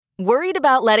Worried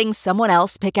about letting someone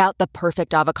else pick out the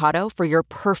perfect avocado for your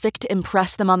perfect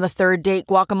impress them on the third date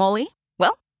guacamole?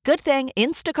 Well, good thing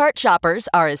Instacart shoppers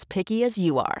are as picky as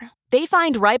you are. They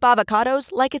find ripe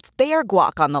avocados like it's their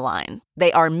guac on the line.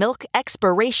 They are milk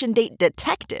expiration date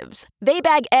detectives. They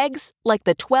bag eggs like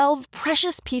the 12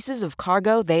 precious pieces of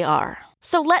cargo they are.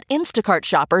 So let Instacart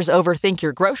shoppers overthink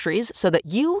your groceries so that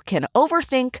you can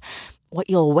overthink what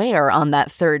you'll wear on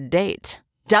that third date.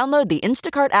 Download the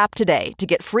Instacart app today to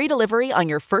get free delivery on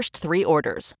your first 3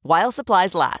 orders, while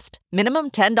supplies last.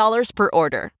 Minimum $10 per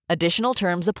order. Additional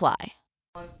terms apply.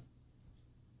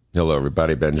 Hello,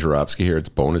 everybody. Ben Joravsky here. It's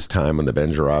bonus time on the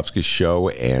Ben Joravsky Show.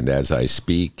 And as I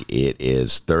speak, it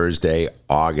is Thursday,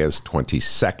 August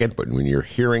 22nd. But when you're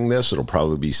hearing this, it'll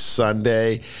probably be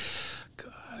Sunday,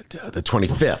 the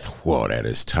 25th. Whoa, that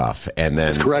is tough. And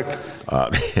then, that's correct.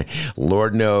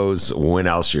 Lord knows when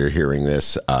else you're hearing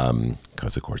this,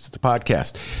 because, of course, it's a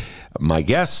podcast. My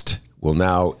guest will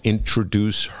now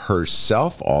introduce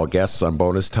herself. All guests on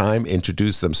bonus time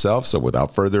introduce themselves. So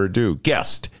without further ado,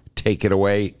 guest, take it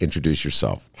away. Introduce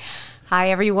yourself. Hi,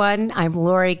 everyone. I'm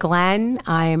Laurie Glenn.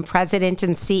 I'm president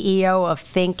and CEO of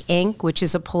Thinkinc, which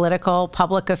is a political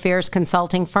public affairs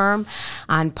consulting firm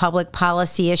on public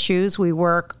policy issues. We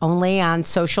work only on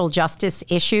social justice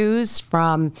issues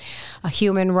from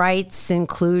human rights,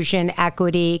 inclusion,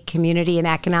 equity, community and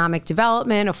economic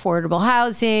development, affordable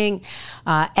housing,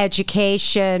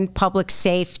 education, public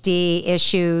safety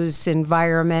issues,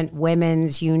 environment,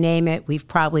 women's, you name it. We've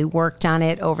probably worked on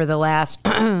it over the last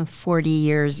 40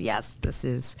 years. Yes. This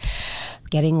is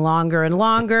getting longer and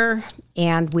longer,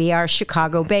 and we are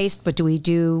Chicago-based, but we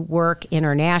do work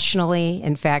internationally.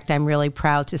 In fact, I'm really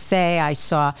proud to say I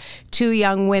saw 2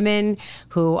 young women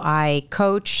who I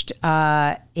coached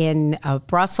in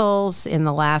Brussels in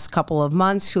the last couple of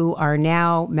months who are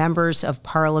now members of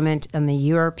Parliament in the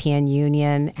European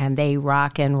Union, and they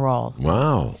rock and roll.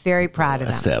 Wow. Very proud of them.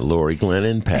 That's that Laurie Glenn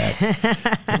impact.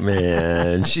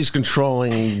 Man, she's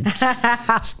controlling...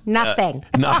 nothing.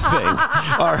 Nothing.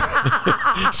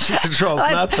 She controls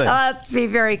nothing. Let's be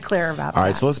very clear about that. All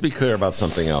right, so let's be clear about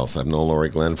something else. I've known Laurie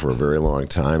Glenn for a very long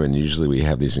time, and usually we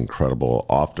have these incredible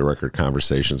off-the-record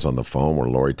conversations on the phone where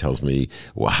Laurie tells me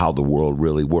how the world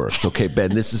really works. Okay,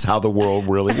 Ben, this is how the world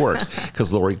really works.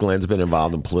 Because Laurie Glenn's been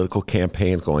involved in political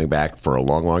campaigns going back for a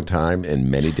long, long time in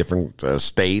many different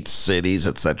states, cities,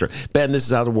 etc. Ben, this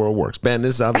is how the world works. Ben,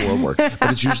 this is how the world works.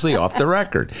 But it's usually off the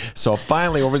record. So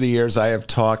finally, over the years, I have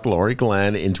talked Laurie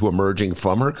Glenn into emerging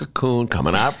from her cocoon,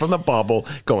 coming out from the bubble,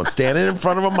 standing in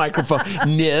front of a microphone.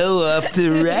 No, off the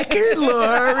record,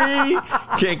 Laurie.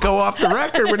 Can't go off the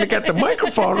record when you got the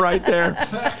microphone right there.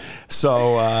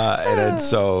 So,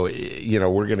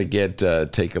 we're going to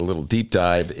take a little deep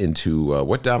dive into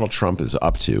what Donald Trump is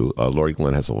up to. Laurie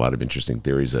Glenn has a lot of interesting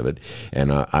theories of it.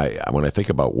 And when I think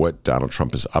about what Donald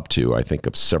Trump is up to, I think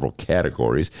of several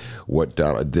categories.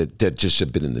 That just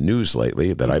have been in the news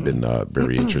lately that I've been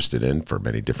very interested in for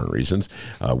many different reasons.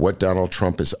 What Donald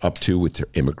Trump is up to with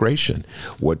immigration.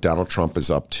 What Donald Trump is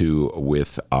up to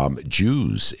with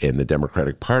Jews in the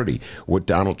Democratic Party. What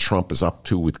Donald Trump is up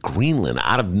to with Greenland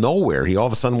out of nowhere. He all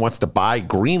of a sudden wants to buy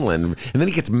Greenland, and then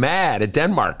he gets mad at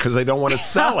Denmark because they don't want to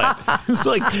sell it. It's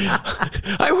like,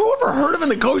 who ever heard of a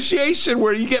negotiation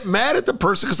where you get mad at the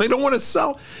person because they don't want to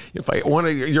sell? If I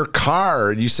wanted your car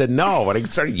and you said no, and I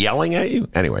started yelling at you.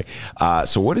 Anyway,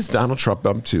 so what is Donald Trump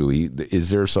up to?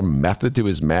 Is there some method to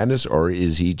his madness, or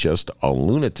is he just a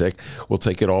lunatic? We'll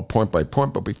take it all point by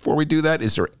point. But before we do that,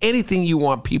 is there anything you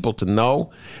want people to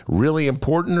know really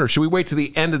important, or should we wait to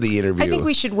the end of the interview? I think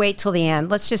we should wait till the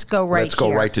end. Let's just go right Let's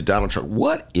go right to Donald Trump.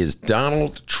 What is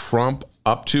Donald Trump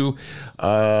up to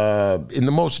in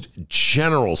the most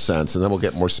general sense? And then we'll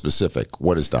get more specific.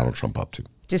 What is Donald Trump up to?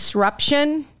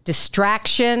 Disruption,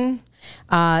 distraction,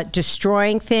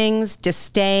 destroying things,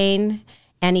 disdain,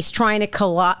 and he's trying to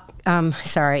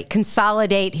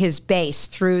consolidate his base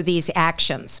through these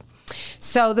actions.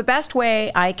 So the best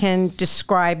way I can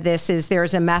describe this is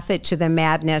there's a method to the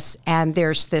madness, and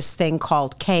there's this thing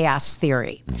called chaos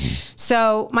theory. Mm-hmm.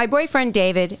 So my boyfriend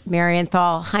David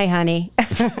Marienthal, hi honey,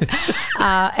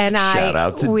 and shout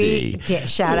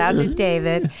out to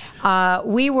David.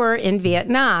 We were in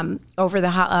Vietnam over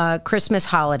the Christmas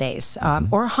holidays,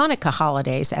 or Hanukkah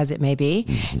holidays, as it may be,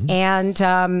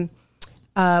 and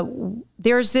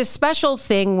there's this special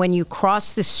thing when you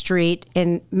cross the street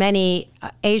in many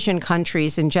Asian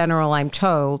countries in general, I'm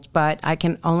told, but I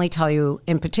can only tell you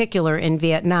in particular in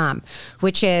Vietnam,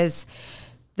 which is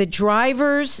the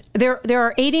drivers. There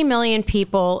are 80 million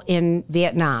people in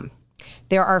Vietnam.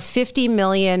 There are 50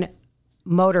 million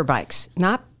motorbikes,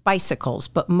 not bicycles,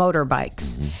 but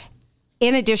motorbikes.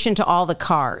 in addition to all the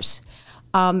cars.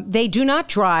 They do not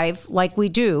drive like we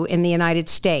do in the United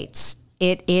States.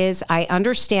 I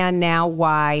understand now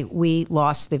why we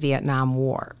lost the Vietnam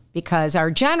War, because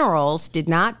our generals did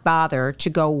not bother to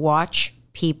go watch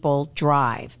people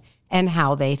drive and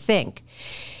how they think.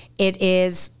 It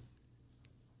is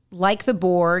like the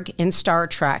Borg in Star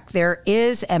Trek. There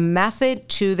is a method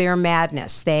to their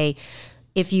madness.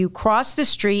 If you cross the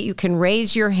street, you can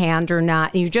raise your hand or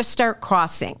not, and you just start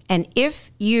crossing. And if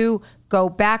you go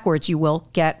backwards, you will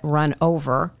get run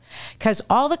over, because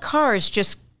all the cars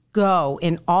just go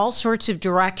in all sorts of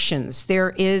directions.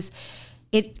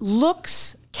 It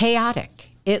looks chaotic.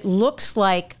 It looks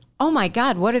like, oh my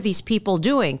God, what are these people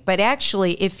doing? But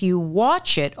actually, if you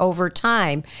watch it over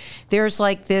time, there's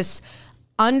like this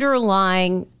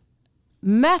underlying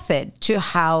method to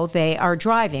how they are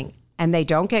driving. And they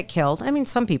don't get killed. I mean,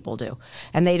 some people do.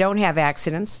 And they don't have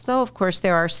accidents, though, of course,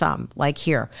 there are some, like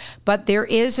here. But there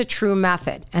is a true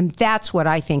method. And that's what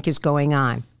I think is going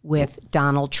on with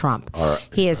Donald Trump.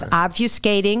 He is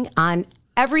obfuscating on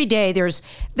every day. This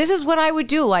is what I would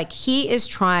do. Like, he is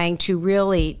trying to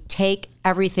really take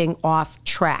everything off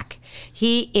track.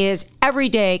 He is every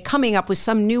day coming up with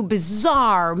some new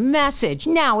bizarre message.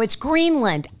 Now it's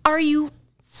Greenland. Are you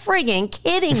frigging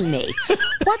kidding me?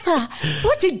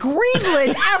 What did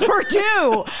Greenland ever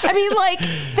do? I mean, like,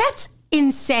 that's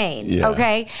insane,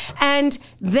 okay? And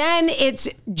then it's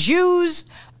Jews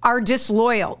are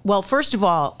disloyal. Well, first of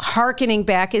all, hearkening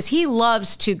back, is he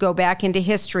loves to go back into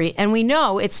history, and we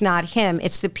know it's not him,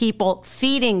 it's the people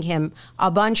feeding him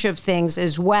a bunch of things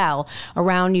as well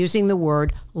around using the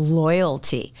word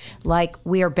loyalty. Like,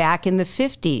 we are back in the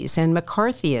 50s and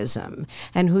McCarthyism,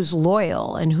 and who's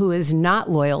loyal and who is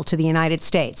not loyal to the United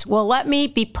States. Well, let me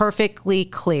be perfectly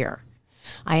clear.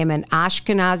 I am an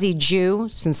Ashkenazi Jew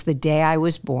since the day I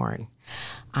was born.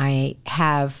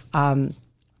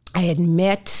 I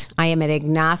admit I am an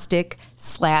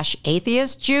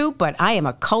agnostic/atheist Jew, but I am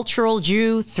a cultural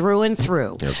Jew through and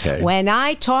through. Okay. When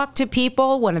I talk to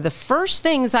people, one of the first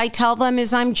things I tell them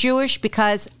is I'm Jewish,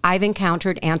 because I've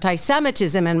encountered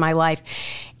anti-Semitism in my life.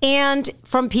 And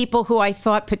from people who I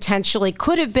thought potentially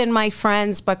could have been my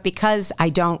friends, but because I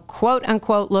don't, quote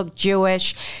unquote, look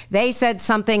Jewish, they said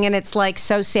something, and it's like,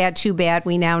 so sad, too bad.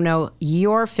 We now know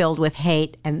you're filled with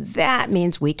hate, and that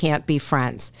means we can't be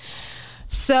friends.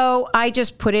 So I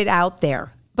just put it out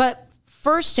there. But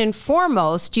first and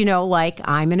foremost, like,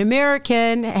 I'm an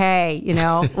American. Hey,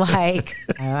 like,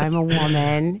 I'm a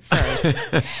woman first.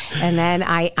 And then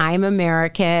I'm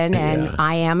American, and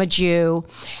I am a Jew.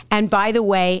 And by the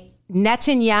way,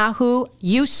 Netanyahu,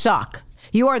 you suck.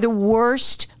 You are the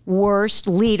worst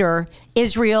leader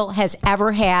Israel has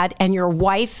ever had, and your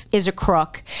wife is a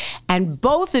crook. And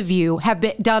both of you have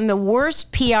done the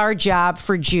worst PR job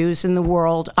for Jews in the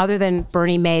world, other than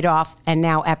Bernie Madoff and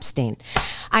now Epstein.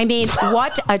 I mean,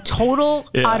 what a total,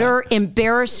 utter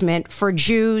embarrassment for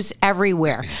Jews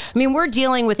everywhere. I mean, we're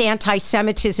dealing with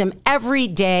anti-Semitism every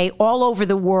day all over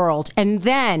the world. And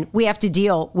then we have to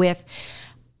deal with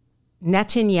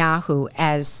Netanyahu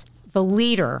as the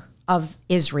leader of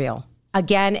Israel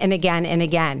again and again and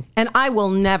again. And I will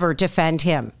never defend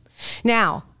him.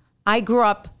 Now, I grew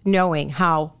up knowing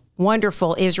how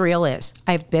wonderful Israel is.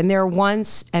 I've been there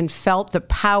once and felt the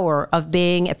power of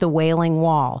being at the Wailing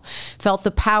Wall, felt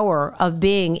the power of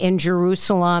being in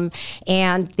Jerusalem,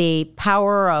 and the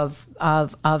power of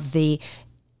the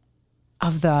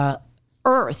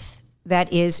earth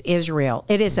that is Israel.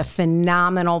 It is a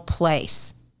phenomenal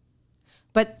place.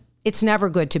 But it's never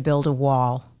good to build a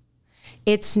wall.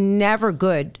 It's never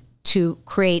good to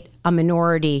create a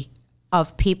minority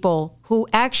of people who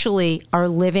actually are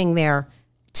living there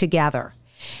together.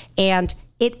 And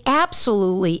it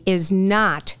absolutely is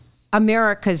not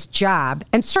America's job,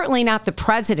 and certainly not the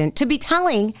president, to be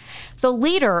telling the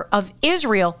leader of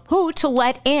Israel who to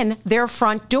let in their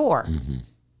front door. Mm-hmm.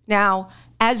 Now,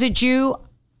 as a Jew,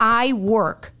 I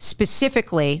work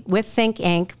specifically with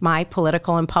Thinkinc, my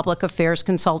political and public affairs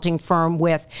consulting firm,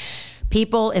 with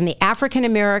people in the African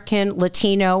American,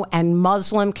 Latino, and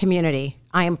Muslim community.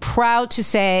 I am proud to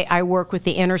say I work with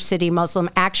the Inner City Muslim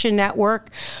Action Network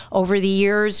over the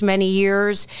years, many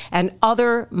years, and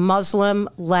other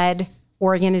Muslim-led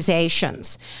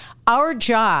organizations. Our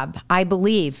job, I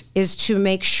believe, is to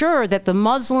make sure that the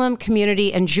Muslim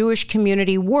community and Jewish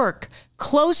community work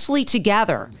closely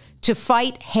together to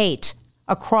fight hate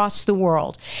across the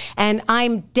world. And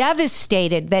I'm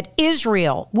devastated that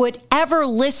Israel would ever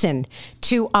listen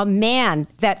to a man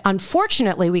that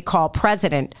unfortunately we call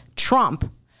President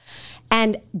Trump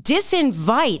and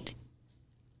disinvite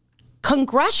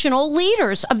congressional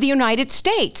leaders of the United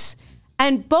States.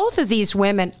 And both of these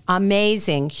women,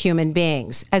 amazing human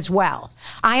beings as well.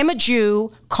 I am a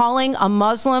Jew calling a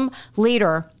Muslim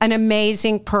leader an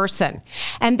amazing person.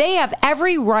 And they have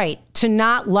every right to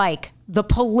not like the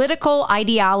political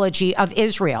ideology of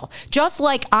Israel, just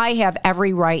like I have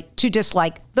every right to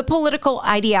dislike the political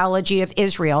ideology of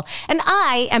Israel. And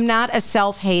I am not a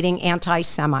self-hating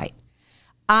anti-Semite.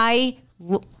 I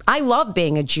love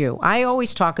being a Jew. I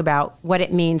always talk about what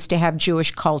it means to have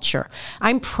Jewish culture.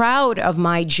 I'm proud of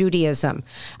my Judaism.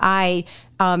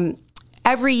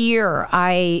 Every year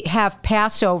I have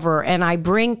Passover and I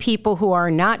bring people who are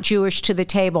not Jewish to the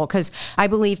table because I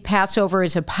believe Passover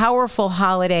is a powerful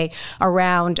holiday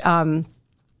around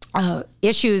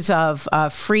issues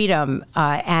of freedom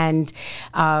and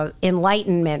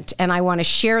enlightenment. And I want to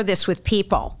share this with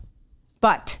people.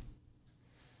 But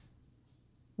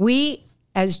we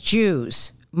as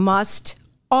Jews must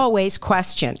always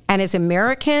question. And as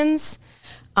Americans,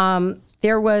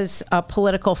 there was a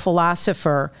political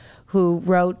philosopher who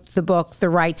wrote the book, The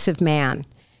Rights of Man.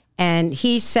 And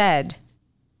he said,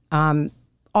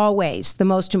 always, the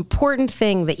most important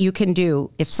thing that you can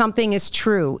do if something is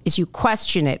true is you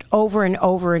question it over and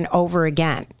over and over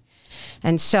again.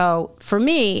 And so for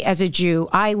me as a Jew,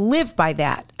 I live by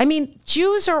that. I mean,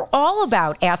 Jews are all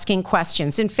about asking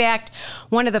questions. In fact,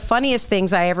 one of the funniest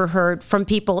things I ever heard from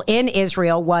people in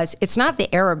Israel was, it's not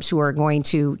the Arabs who are going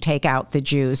to take out the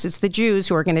Jews. It's the Jews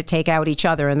who are going to take out each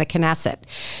other in the Knesset.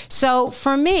 So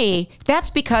for me, that's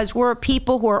because we're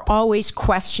people who are always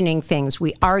questioning things.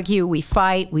 We argue, we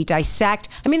fight, we dissect.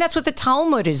 I mean, that's what the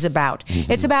Talmud is about.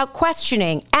 Mm-hmm. It's about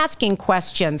questioning, asking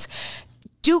questions,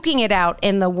 duking it out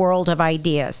in the world of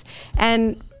ideas.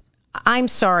 And I'm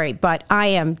sorry, but I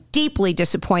am deeply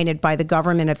disappointed by the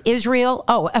government of Israel.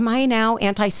 Oh, am I now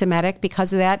anti-Semitic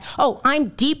because of that? Oh, I'm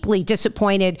deeply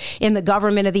disappointed in the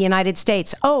government of the United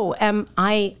States. Oh, am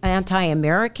I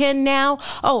anti-American now?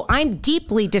 Oh, I'm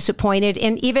deeply disappointed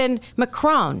in even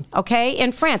Macron, okay,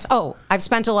 in France. Oh, I've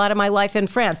spent a lot of my life in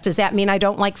France. Does that mean I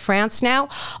don't like France now?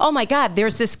 Oh my God,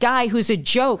 there's this guy who's a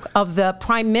joke of the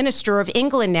Prime Minister of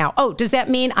England now. Oh, does that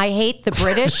mean I hate the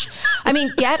British? I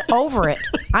mean, get over it.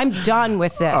 I'm done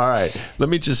with this. All right. Let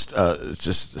me just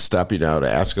stop you now to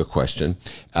ask a question.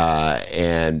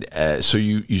 So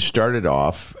you started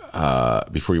off,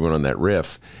 before you went on that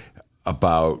riff,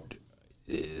 about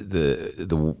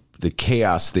the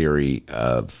chaos theory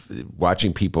of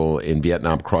watching people in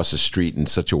Vietnam cross the street in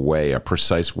such a way, a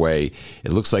precise way.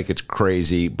 It looks like it's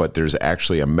crazy, but there's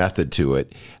actually a method to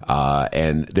it.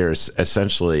 And they're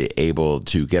essentially able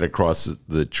to get across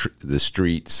the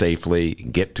street safely,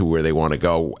 get to where they want to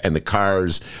go. And the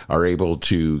cars are able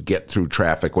to get through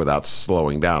traffic without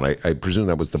slowing down. I presume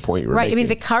that was the point you were making. Right. I mean,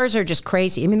 the cars are just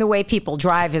crazy. I mean, the way people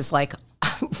drive is like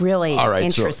really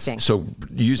interesting. So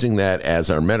using that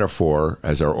as our metaphor,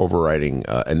 as our overriding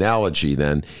analogy,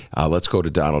 then let's go to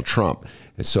Donald Trump.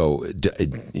 So,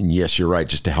 and yes, you're right.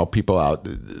 Just to help people out,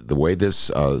 the way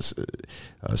this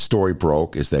story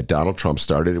broke is that Donald Trump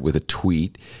started it with a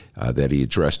tweet that he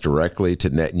addressed directly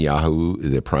to Netanyahu,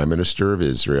 the Prime Minister of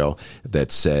Israel,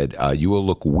 that said, you will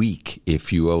look weak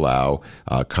if you allow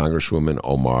Congresswoman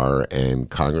Omar and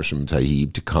Congressman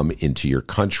Taib to come into your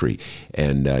country.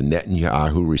 And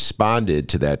Netanyahu responded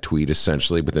to that tweet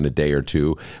essentially within a day or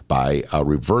two by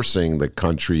reversing the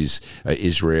country's,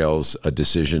 Israel's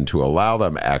decision to allow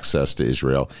them access to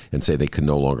Israel and say they can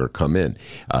no longer come in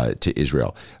to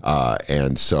Israel.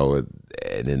 And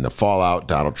in the fallout,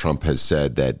 Donald Trump has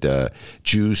said that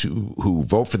Jews who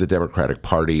vote for the Democratic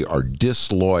Party are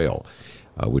disloyal,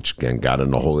 which again got in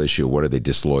the whole issue of what are they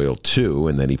disloyal to?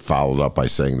 And then he followed up by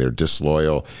saying they're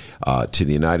disloyal to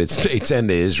the United States and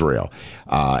to Israel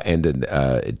and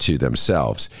to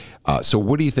themselves. So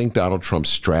what do you think Donald Trump's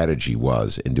strategy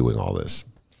was in doing all this?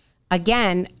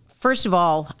 Again, first of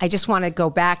all, I just want to go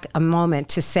back a moment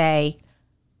to say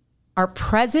our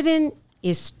president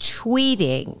is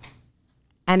tweeting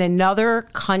and another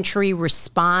country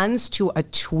responds to a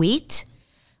tweet.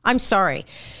 I'm sorry.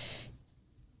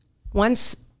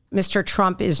 Once Mr.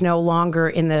 Trump is no longer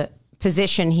in the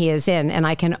position he is in, and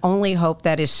I can only hope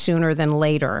that is sooner than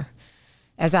later,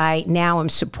 as I now am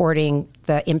supporting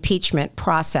the impeachment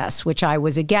process, which I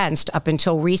was against up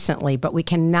until recently, but we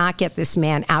cannot get this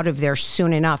man out of there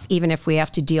soon enough, even if we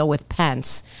have to deal with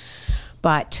Pence.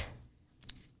 But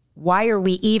why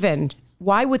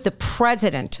would the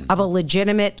president of a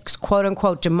legitimate, quote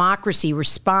unquote, democracy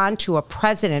respond to a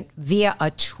president via a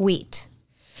tweet?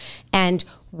 And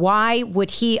why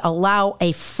would he allow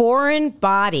a foreign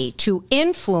body to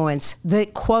influence the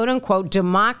quote unquote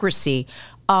democracy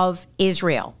of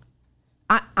Israel?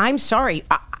 I'm sorry.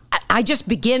 I just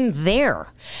begin there.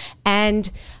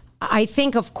 And I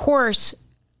think, of course,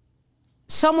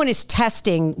 someone is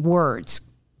testing words.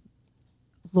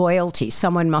 Loyalty.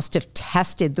 Someone must have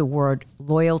tested the word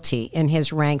loyalty in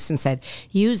his ranks and said,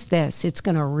 use this. It's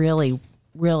going to really,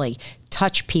 really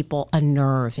touch people, a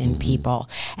nerve in people.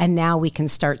 And now we can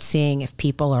start seeing if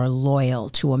people are loyal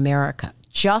to America,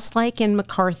 just like in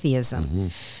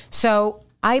McCarthyism. So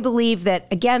I believe that,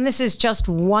 again, this is just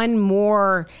one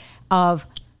more of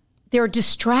their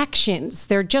distractions.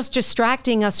 They're just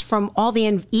distracting us from all the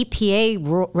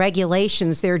EPA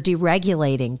regulations. They're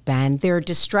deregulating, Ben. They're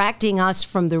distracting us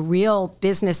from the real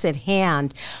business at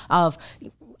hand of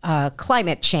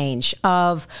climate change,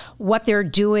 of what they're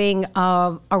doing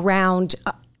around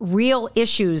real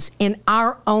issues in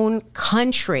our own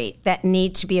country that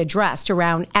need to be addressed,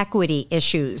 around equity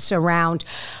issues, around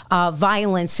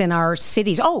violence in our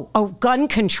cities. Gun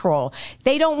control.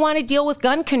 They don't want to deal with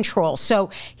gun control.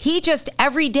 So he just,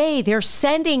 every day, they're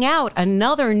sending out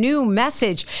another new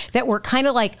message that we're kind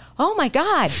of like, oh my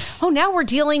God, now we're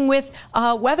dealing with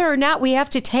whether or not we have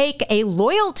to take a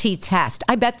loyalty test.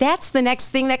 I bet that's the next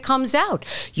thing that comes out.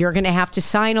 You're going to have to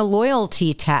sign a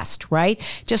loyalty test, right?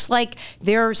 Just like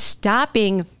they're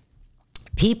stopping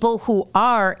people who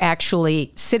are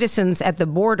actually citizens at the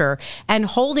border and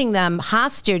holding them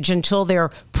hostage until they're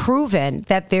proven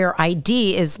that their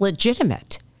ID is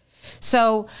legitimate.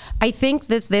 So I think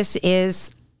that this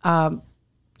is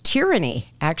tyranny,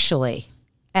 actually.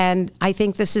 And I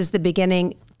think this is the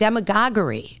beginning,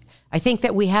 demagoguery. I think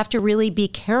that we have to really be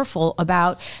careful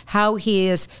about how he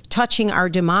is touching our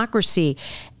democracy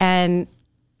and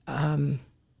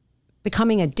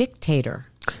becoming a dictator.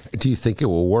 Do you think it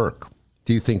will work?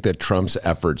 Do you think that Trump's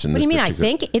efforts in this What do you mean? I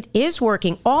think it is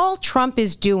working. All Trump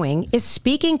is doing is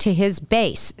speaking to his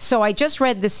base. So I just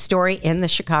read this story in the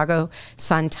Chicago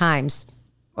Sun-Times,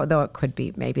 although it could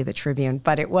be maybe the Tribune,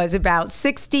 but it was about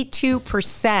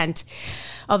 62%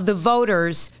 of the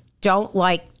voters don't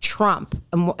like Trump,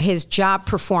 his job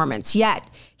performance. Yet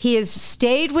he has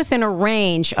stayed within a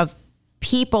range of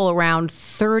people around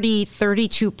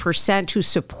 32% who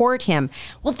support him.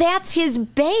 Well, that's his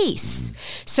base.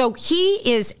 So he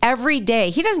is every day,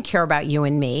 he doesn't care about you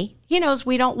and me. He knows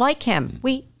we don't like him.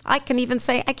 I can even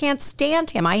say I can't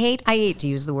stand him. I hate to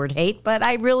use the word hate, but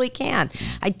I really can.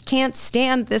 I can't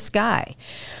stand this guy.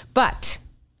 But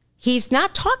he's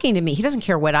not talking to me. He doesn't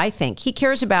care what I think. He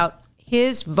cares about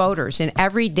his voters, and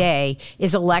every day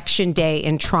is election day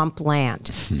in Trump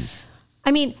land.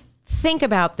 I mean, think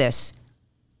about this.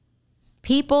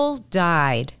 People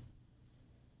died,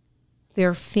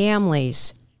 their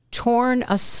families torn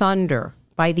asunder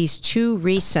by these two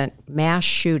recent mass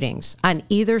shootings on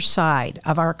either side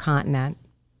of our continent,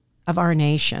 of our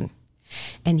nation.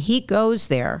 And he goes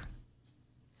there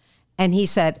and he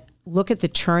said, look at the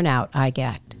turnout I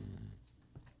get.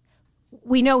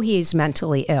 We know he's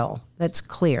mentally ill. That's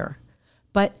clear.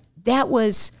 But that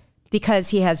was because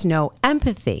he has no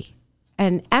empathy.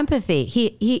 And empathy,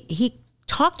 he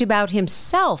talked about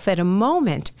himself at a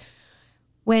moment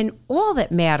when all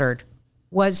that mattered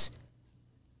was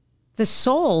the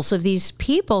souls of these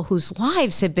people whose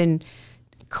lives have been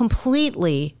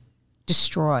completely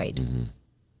destroyed.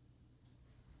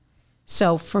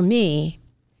 So for me,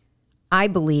 I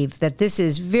believe that this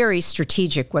is very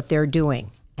strategic what they're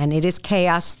doing, and it is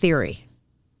chaos theory.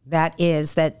 That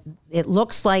is that it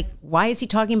looks like, why is he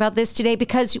talking about this today?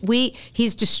 Because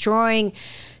he's destroying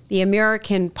the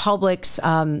American public's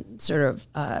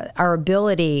our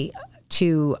ability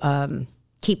to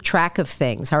keep track of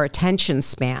things, our attention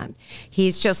span.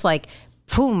 He's just like,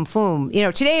 boom, boom.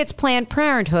 Today it's Planned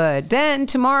Parenthood. Then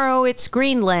tomorrow it's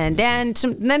Greenland. And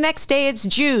the next day it's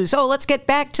Jews. Oh, let's get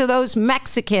back to those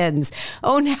Mexicans.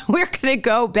 Oh, now we're going to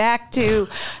go back to,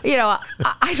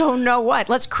 I don't know what.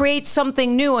 Let's create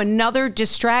something new, another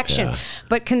distraction. Yeah.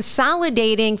 But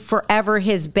consolidating forever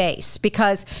his base.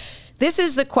 Because this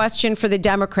is the question for the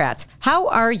Democrats. How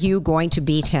are you going to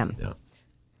beat him? Yeah.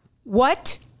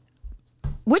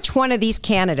 Which one of these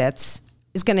candidates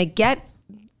is going to get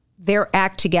their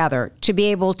act together to be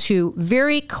able to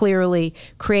very clearly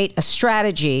create a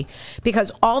strategy?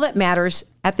 Because all that matters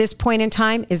at this point in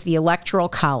time is the Electoral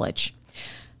College.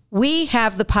 We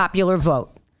have the popular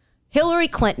vote. Hillary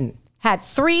Clinton had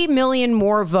 3 million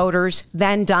more voters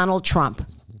than Donald Trump.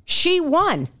 She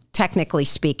won, technically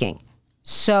speaking.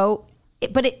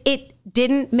 But it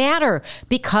didn't matter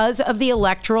because of the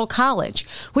Electoral College,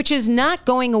 which is not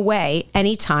going away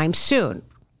anytime soon.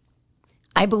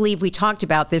 I believe we talked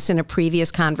about this in a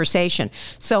previous conversation.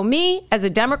 So me, as a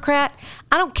Democrat,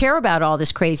 I don't care about all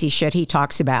this crazy shit he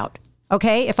talks about.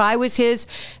 Okay, if I was his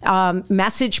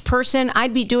message person,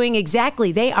 I'd be doing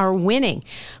exactly. They are winning.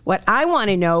 What I want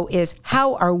to know is,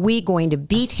 how are we going to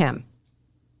beat him?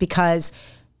 Because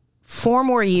 4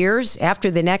 more years after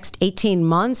the next 18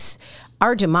 months,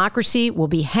 our democracy will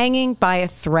be hanging by a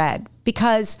thread.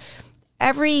 Because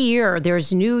every year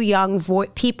there's new young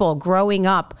people growing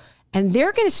up, and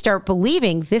they're going to start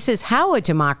believing this is how a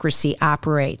democracy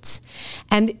operates.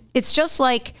 And it's just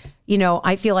like,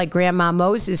 I feel like Grandma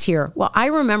Moses here. Well, I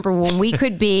remember when we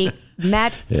could be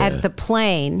met at the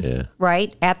plane,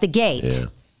 right, at the gate,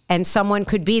 and someone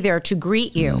could be there to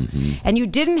greet you. Mm-hmm. And you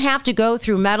didn't have to go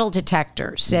through metal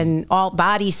detectors and all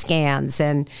body scans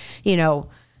and,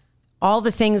 all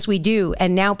the things we do.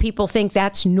 And now people think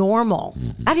that's normal.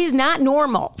 Mm-hmm. That is not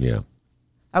normal. Yeah.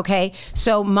 Okay.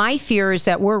 So my fear is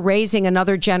that we're raising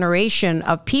another generation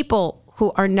of people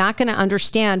who are not going to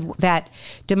understand that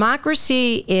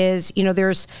democracy is,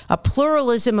 there's a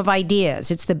pluralism of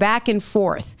ideas. It's the back and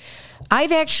forth.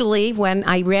 I've actually, when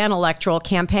I ran electoral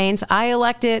campaigns,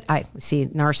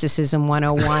 narcissism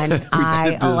 101.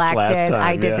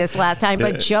 I did this last time,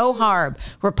 but Joe Harb,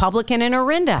 Republican in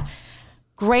Orinda.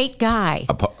 Great guy.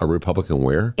 A Republican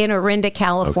where? In Orinda,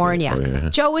 California. Okay. Oh, yeah.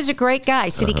 Joe was a great guy,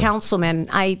 city councilman.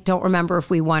 I don't remember if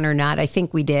we won or not. I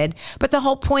think we did. But the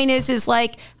whole point is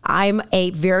like, I'm a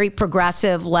very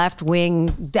progressive,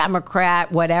 left-wing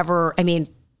Democrat, whatever. I mean,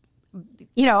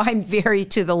 I'm very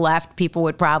to the left, people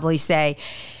would probably say.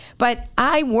 But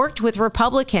I worked with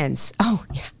Republicans. Oh,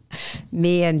 yeah.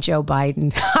 Me and Joe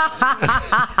Biden.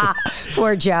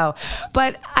 Poor Joe.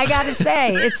 But I got to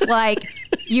say, it's like,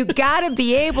 you got to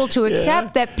be able to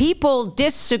accept that people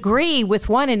disagree with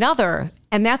one another.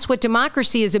 And that's what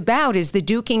democracy is about, is the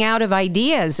duking out of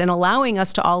ideas and allowing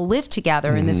us to all live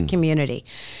together in this community.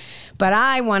 But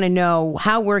I want to know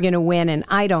how we're going to win, and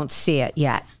I don't see it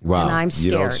yet. Wow. And I'm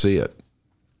scared. You don't see it?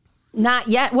 Not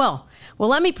yet. Well,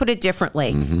 let me put it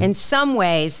differently. Mm-hmm. In some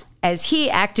ways, as he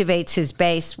activates his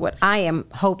base, what I am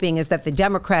hoping is that the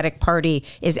Democratic Party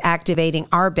is activating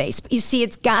our base. But you see,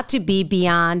 it's got to be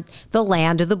beyond the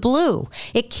land of the blue.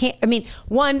 It can't,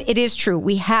 one, it is true.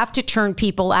 We have to turn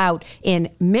people out in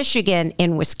Michigan,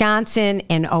 in Wisconsin,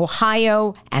 in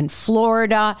Ohio, and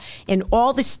Florida, in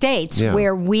all the states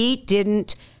where we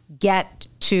didn't get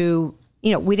to,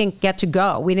 we didn't get to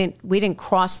go. We didn't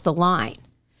cross the line.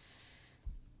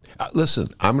 Listen,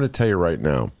 I'm going to tell you right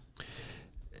now,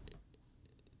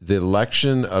 the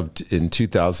election in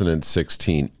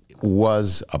 2016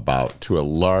 was about, to a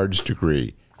large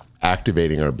degree,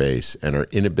 activating our base and our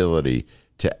inability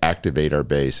to activate our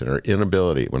base and our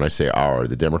inability, when I say our,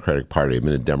 the Democratic Party, I've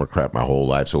been a Democrat my whole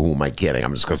life, so who am I kidding?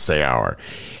 I'm just going to say our.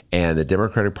 And the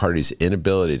Democratic Party's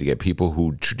inability to get people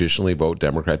who traditionally vote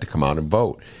Democrat to come out and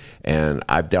vote. And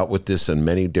I've dealt with this in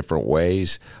many different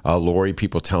ways. Laurie,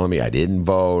 people telling me I didn't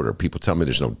vote, or people telling me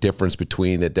there's no difference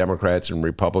between the Democrats and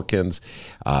Republicans,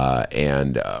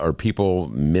 or people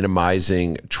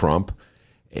minimizing Trump.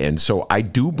 And so I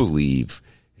do believe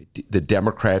the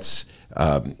Democrats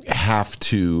have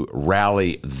to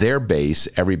rally their base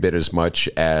every bit as much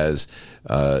as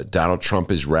Donald Trump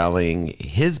is rallying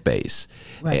his base.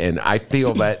 Right. And I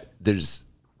feel that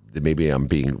maybe I'm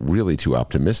being really too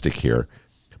optimistic here,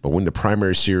 but when the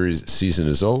primary season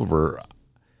is over,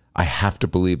 I have to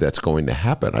believe that's going to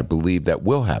happen. I believe that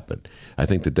will happen. I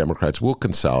think the Democrats will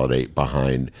consolidate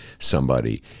behind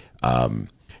somebody.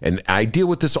 And I deal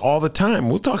with this all the time.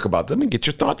 We'll talk about them and get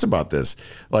your thoughts about this.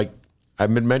 Like,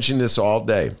 I've been mentioning this all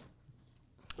day.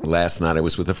 Last night I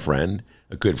was with a friend,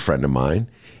 a good friend of mine.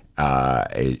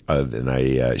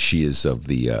 She is of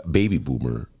the baby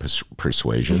boomer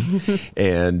persuasion.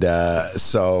 And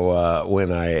so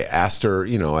when I asked her,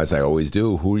 as I always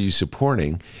do, who are you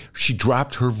supporting? She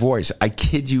dropped her voice. I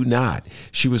kid you not.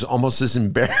 She was almost as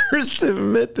embarrassed to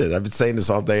admit this. I've been saying this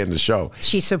all day in the show.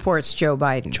 She supports Joe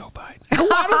Biden. Joe Biden.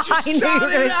 Why don't you shout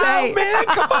it out, man?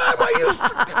 Come on. Why you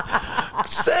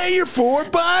say you're for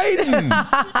Biden?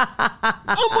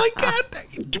 Oh, my God.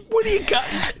 What do you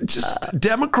got? Just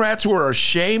Democrats who are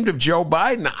ashamed of Joe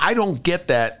Biden. I don't get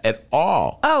that at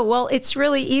all. Oh, well, it's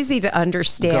really easy to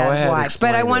understand. Go ahead, why.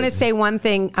 Explain But I want it. to say one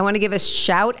thing. I want to give a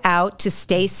shout out to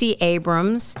Stacey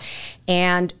Abrams.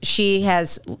 And she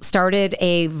has started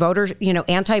a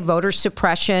anti-voter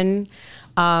suppression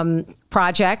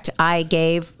project. I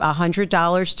gave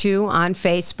 $100 to on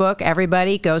Facebook.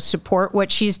 Everybody go support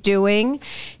what she's doing,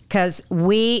 because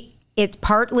it's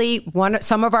partly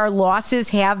some of our losses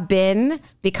have been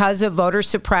because of voter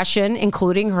suppression,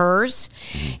 including hers.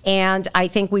 And I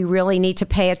think we really need to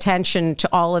pay attention to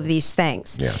all of these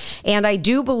things. Yes. And I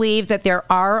do believe that there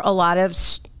are a lot of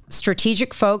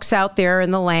strategic folks out there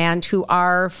in the land who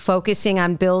are focusing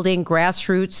on building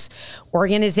grassroots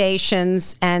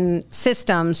organizations and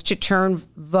systems to turn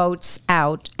votes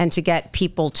out and to get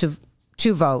people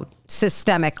to vote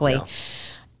systemically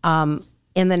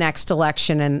in the next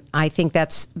election. And I think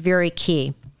that's very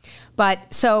key.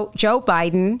 But so Joe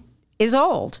Biden is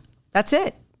old. That's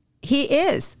it. He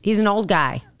is. He's an old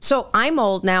guy. So I'm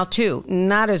old now, too.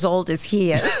 Not as old as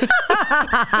he is.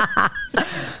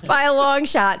 By a long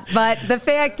shot. But the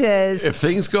fact is... If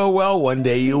things go well, one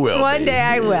day you will. One day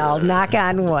I will. Knock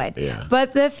on wood. Yeah.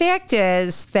 But the fact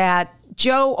is that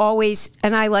Joe always...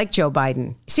 And I like Joe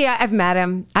Biden. See, I've met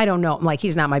him. I don't know. Like,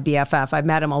 he's not my BFF. I've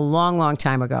met him a long, long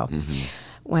time ago. Mm-hmm.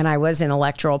 When I was in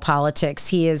electoral politics.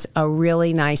 He is a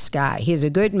really nice guy. He is a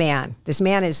good man. This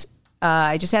man is...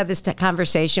 I just had this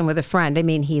conversation with a friend. I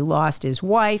mean, he lost his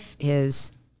wife,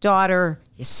 his daughter,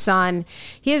 his son.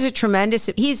 He is a tremendous...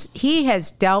 He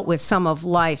has dealt with some of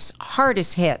life's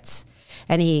hardest hits,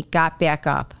 and he got back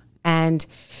up. And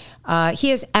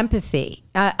he has empathy.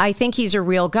 I think he's a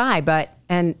real guy.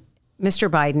 And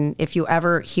Mr. Biden, if you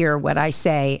ever hear what I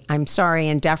say, I'm sorry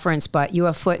in deference, but you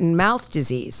have foot and mouth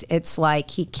disease. It's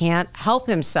like he can't help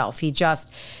himself. He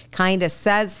just kind of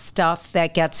says stuff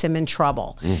that gets him in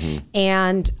trouble. Mm-hmm.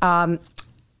 And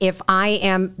if I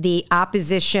am the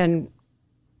opposition,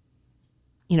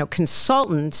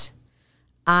 consultant,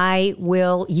 I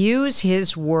will use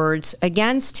his words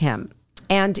against him.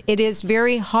 And it is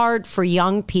very hard for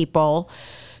young people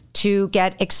to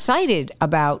get excited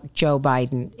about Joe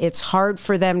Biden. It's hard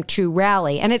for them to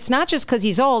rally. And it's not just because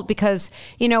he's old, because,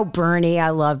 Bernie, I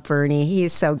love Bernie.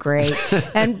 He's so great.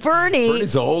 And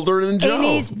Bernie's older than Joe. And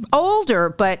he's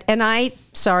older,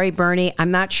 sorry, Bernie,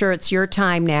 I'm not sure it's your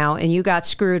time now. And you got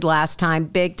screwed last time,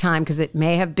 big time, because it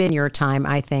may have been your time,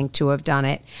 I think, to have done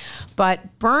it.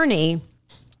 But Bernie...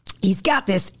 He's got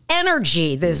this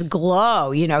energy, this glow,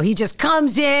 he just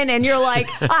comes in and you're like,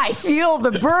 I feel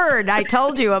the burn. I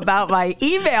told you about my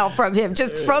email from him,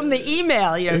 just from the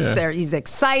email, He's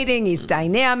exciting, he's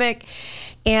dynamic.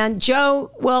 And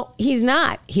Joe, well, he's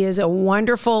not. He is a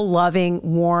wonderful, loving,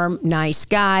 warm, nice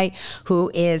guy who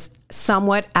is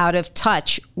somewhat out of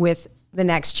touch with the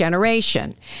next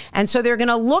generation. And so they're going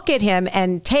to look at him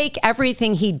and take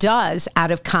everything he does out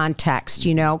of context,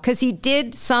 because he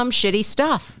did some shitty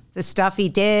stuff. The stuff he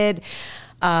did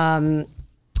around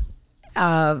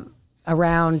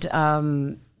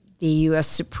the U.S.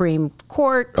 Supreme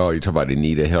Court. Oh, you're talking about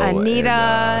Anita Hill.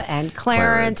 And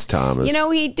Clarence Thomas.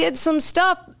 He did some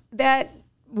stuff that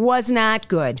was not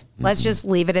good. Mm-hmm. Let's just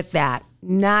leave it at that.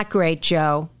 Not great,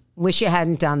 Joe. Wish you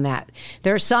hadn't done that.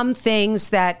 There are some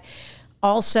things that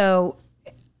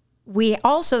we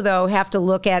also, though, have to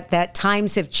look at that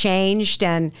times have changed.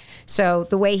 And so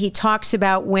the way he talks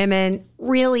about women,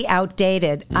 really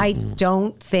outdated. Mm-hmm. I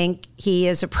don't think he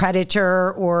is a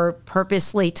predator or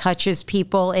purposely touches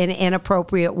people in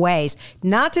inappropriate ways.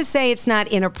 Not to say it's not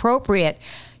inappropriate,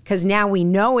 because now we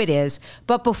know it is.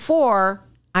 But before,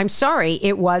 I'm sorry,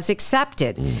 it was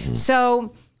accepted. Mm-hmm.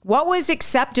 So what was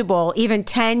acceptable even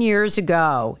 10 years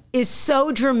ago is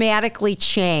so dramatically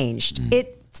changed.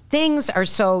 Mm-hmm. Things are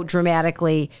so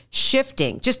dramatically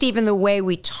shifting. Just even the way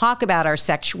we talk about our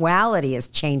sexuality is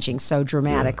changing so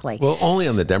dramatically. Yeah. Well, only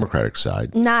on the Democratic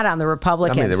side. Not on the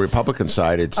Republicans. I mean, the Republican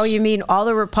side, it's... Oh, you mean all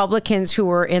the Republicans who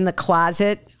were in the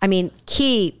closet? I mean,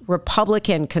 key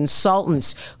Republican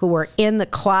consultants who were in the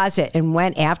closet and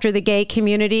went after the gay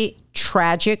community,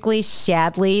 tragically,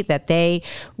 sadly, that they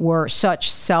were such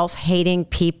self-hating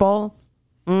people.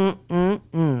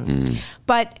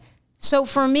 But so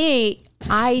for me,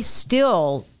 I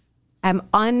still am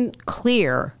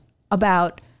unclear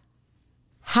about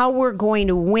how we're going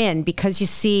to win, because you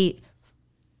see,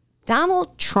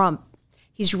 Donald Trump,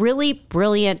 he's really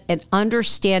brilliant at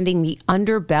understanding the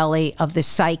underbelly of the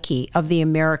psyche of the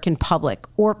American public,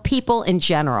 or people in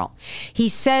general. He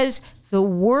says the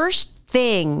worst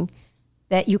thing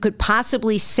that you could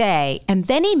possibly say, and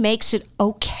then he makes it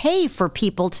okay for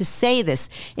people to say this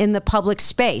in the public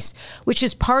space, which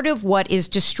is part of what is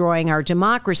destroying our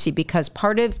democracy, because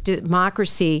part of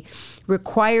democracy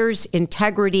requires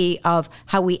integrity of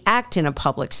how we act in a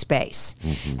public space.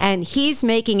 Mm-hmm. And he's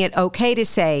making it okay to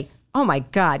say, oh my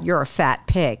God, you're a fat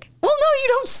pig. Well, no, you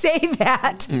don't say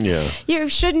that. Yeah. You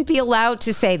shouldn't be allowed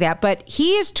to say that. But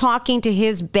he is talking to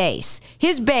his base.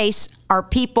 His base are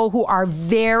people who are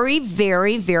very,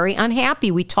 very, very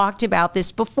unhappy. We talked about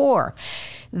this before.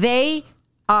 They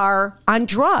are on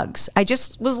drugs. I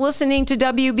just was listening to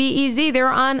WBEZ. They're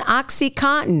on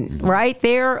OxyContin, right?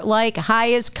 They're like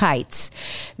high as kites.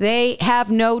 They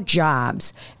have no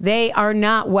jobs. They are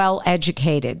not well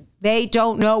educated. They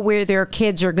don't know where their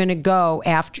kids are going to go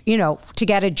after, to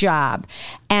get a job.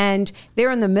 And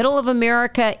they're in the middle of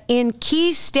America in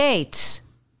key states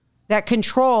that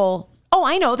control. Oh,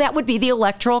 I know, that would be the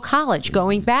Electoral College,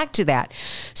 going back to that.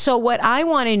 So what I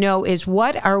want to know is,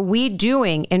 what are we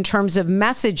doing in terms of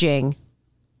messaging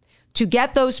to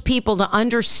get those people to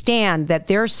understand that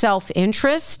their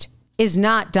self-interest is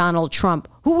not Donald Trump,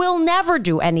 who will never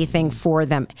do anything for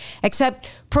them except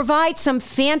provide some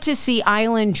fantasy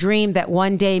island dream that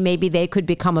one day maybe they could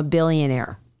become a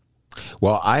billionaire.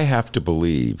 Well, I have to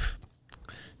believe,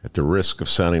 at the risk of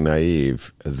sounding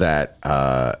naive, that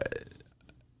a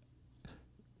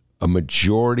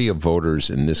majority of voters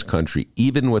in this country,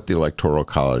 even with the Electoral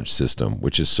College system,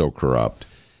 which is so corrupt,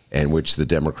 and which the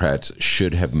Democrats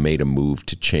should have made a move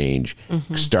to change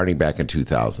starting back in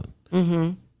 2000.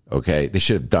 Okay, they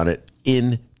should have done it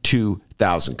in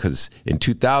 2000, because in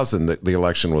 2000, the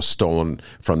election was stolen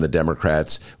from the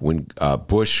Democrats when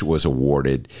Bush was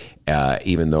awarded,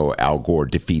 even though Al Gore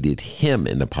defeated him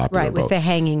in the popular vote. Right, with the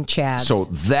hanging chads. So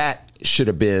that should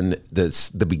have been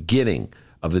the beginning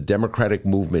of the Democratic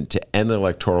movement to end the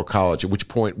Electoral College, at which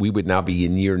point we would now be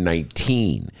in year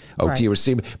 19. But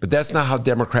that's not how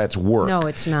Democrats work. No,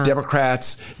 it's not.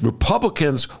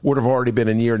 Republicans would have already been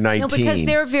in year 19. No, because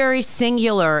they're very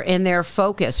singular in their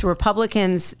focus.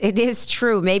 Republicans, it is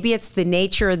true, maybe it's the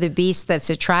nature of the beast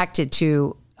that's attracted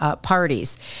to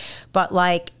parties. But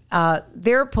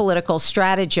their political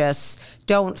strategists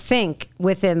don't think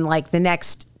within the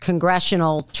next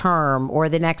congressional term or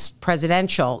the next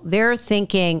presidential. They're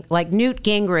thinking, like Newt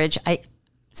Gingrich, I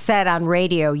said on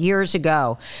radio years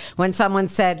ago, when someone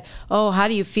said, "Oh, how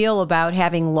do you feel about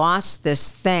having lost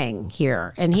this thing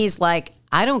here?" And he's like,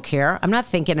 "I don't care. I'm not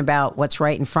thinking about what's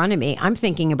right in front of me. I'm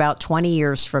thinking about 20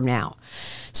 years from now."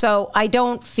 So I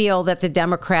don't feel that the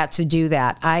Democrats do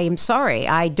that. I am sorry.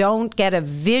 I don't get a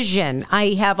vision. I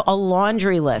have a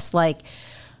laundry list.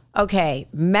 Okay,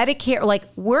 Medicare,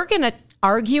 we're going to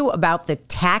argue about the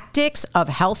tactics of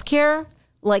healthcare.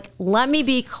 Let me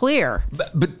be clear.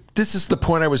 But this is the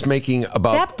point I was making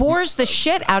about that bores the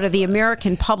shit out of the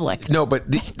American public. No, but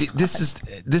this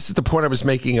is the point I was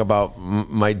making about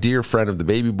my dear friend of the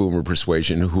baby boomer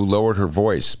persuasion, who lowered her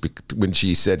voice when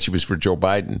she said she was for Joe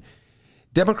Biden.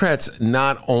 Democrats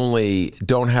not only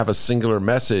don't have a singular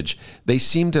message, they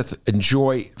seem to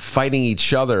enjoy fighting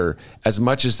each other as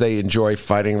much as they enjoy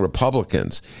fighting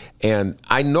Republicans. And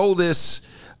I know this,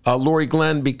 Laurie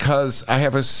Glenn, because I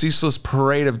have a ceaseless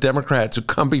parade of Democrats who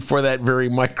come before that very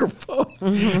microphone.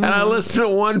 And I listen to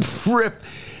one rip.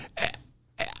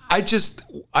 I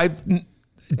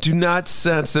do not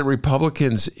sense that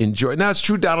Republicans enjoy. Now, it's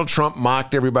true Donald Trump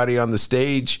mocked everybody on the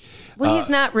stage. Well,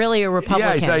 he's not really a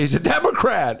Republican. Yeah, he's a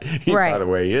Democrat. Right. By the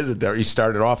way, he is a Democrat. He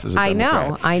started off as a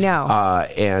Democrat. I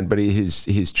know. But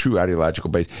his true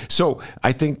ideological base. So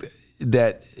I think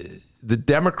that the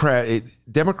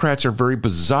Democrats are very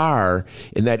bizarre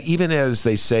in that, even as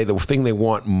they say the thing they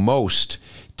want most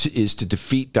is to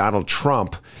defeat Donald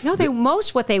Trump. No,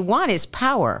 what they want is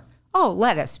power. Oh,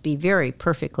 let us be very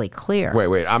perfectly clear.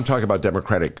 Wait. I'm talking about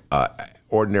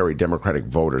ordinary Democratic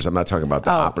voters. I'm not talking about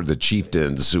the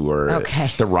chieftains who are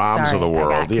the Roms of the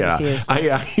world.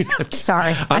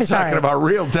 Sorry. I'm talking about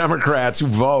real Democrats who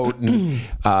vote.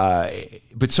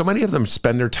 But so many of them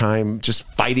spend their time just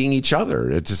fighting each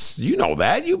other. It's just,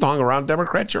 that. You've hung around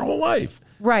Democrats your whole life.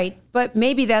 Right. But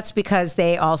maybe that's because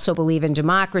they also believe in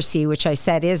democracy, which I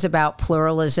said is about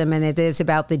pluralism, and it is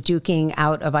about the duking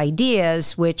out of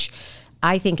ideas, which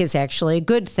I think is actually a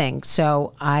good thing.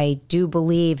 So I do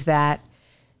believe that,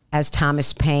 as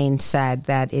Thomas Paine said,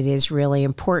 that it is really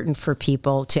important for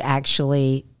people to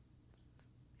actually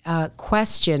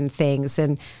question things.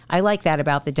 And I like that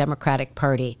about the Democratic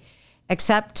Party,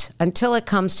 except until it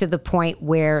comes to the point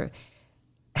where,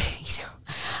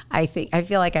 I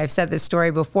feel like I've said this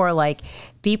story before,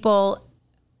 people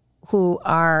who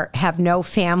have no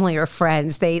family or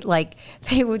friends, they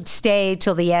would stay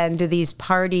till the end of these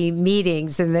party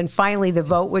meetings, and then finally the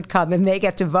vote would come and they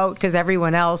get to vote because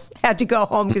everyone else had to go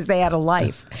home because they had a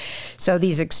life. So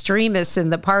these extremists in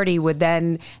the party would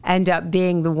then end up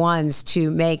being the ones to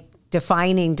make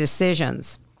defining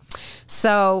decisions.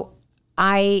 So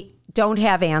I don't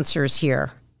have answers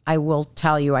here. I will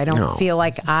tell you, I don't feel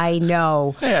like I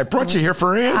know. Hey, I brought you here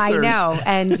for answers. I know.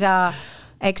 And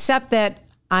except that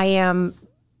I am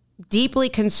deeply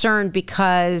concerned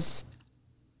because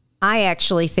I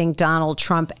actually think Donald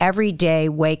Trump every day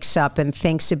wakes up and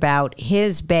thinks about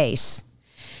his base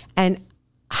and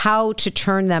how to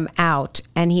turn them out.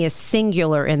 And he is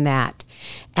singular in that.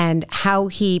 And how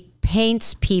he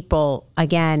paints people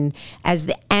again as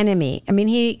the enemy. I mean,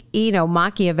 he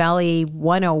Machiavelli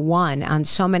 101 on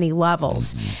so many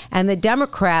levels. And the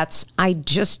Democrats, I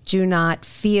just do not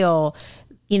feel,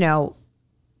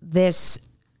 this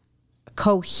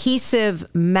cohesive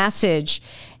message.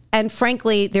 And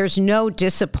frankly, there's no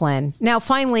discipline. Now,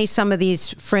 finally, some of these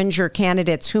fringer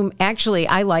candidates, whom actually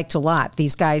I liked a lot,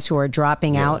 these guys who are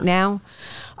dropping out now,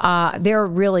 they're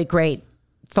really great,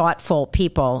 thoughtful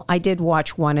people. I did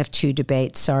watch one of two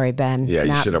debates. Sorry, Ben. Yeah,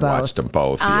 you should have watched them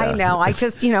both. Yeah. I know. I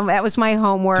just, that was my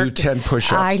homework. Do 10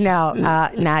 push-ups. I know.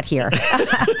 Not here.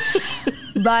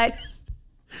 But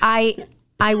I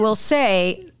will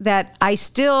say that I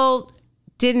still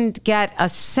didn't get a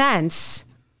sense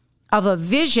of a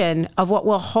vision of what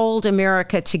will hold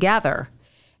America together.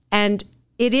 And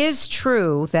it is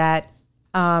true that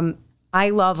I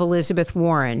love Elizabeth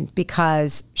Warren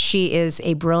because she is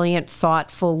a brilliant,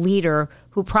 thoughtful leader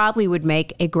who probably would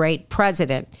make a great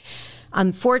president.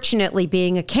 Unfortunately,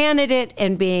 being a candidate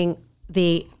and being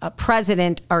the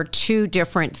president are two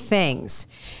different things.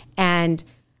 And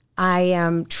I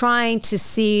am trying to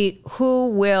see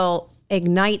who will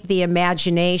ignite the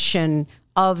imagination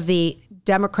of the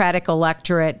Democratic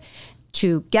electorate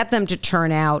to get them to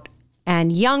turn out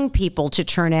and young people to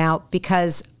turn out,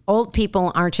 because old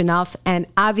people aren't enough. And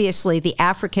obviously the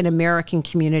African American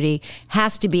community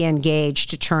has to be engaged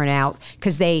to turn out,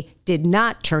 because they did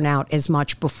not turn out as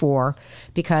much before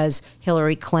because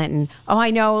Hillary Clinton. Oh, I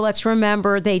know. Let's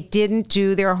remember, they didn't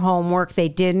do their homework. They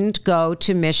didn't go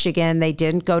to Michigan. They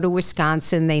didn't go to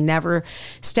Wisconsin. They never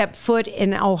stepped foot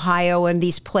in Ohio and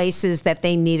these places that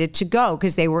they needed to go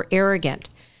because they were arrogant.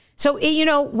 So,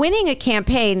 winning a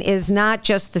campaign is not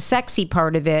just the sexy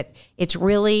part of it. It's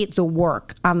really the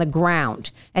work on the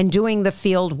ground and doing the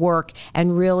field work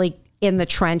and really in the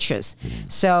trenches.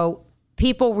 So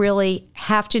people really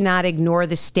have to not ignore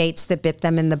the states that bit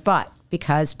them in the butt,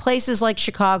 because places like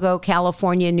Chicago,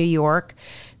 California, New York,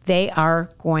 they are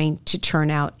going to turn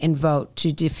out and vote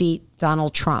to defeat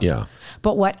Donald Trump. Yeah.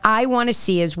 But what I want to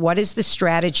see is, what is the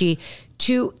strategy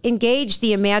to engage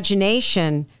the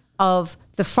imagination of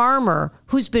the farmer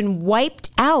who's been wiped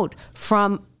out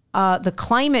from the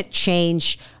climate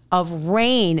change of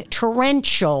rain,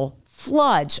 torrential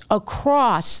floods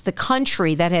across the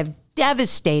country that have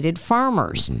devastated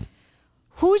farmers. Mm-hmm.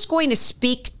 Who's going to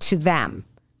speak to them?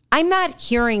 I'm not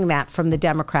hearing that from the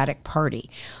Democratic Party.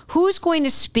 Who's going to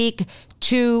speak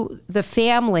to the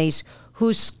families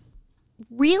who's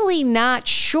really not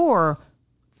sure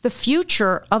the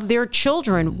future of their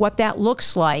children, what that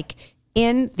looks like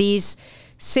in these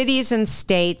cities and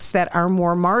states that are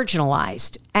more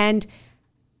marginalized? And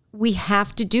we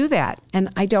have to do that. And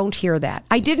I don't hear that.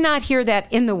 I did not hear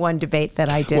that in the one debate that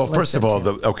I did. Well, first of all,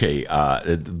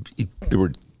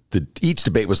 each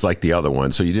debate was like the other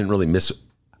one, so you didn't really miss.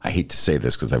 I hate to say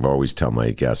this because I've always tell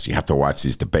my guests, you have to watch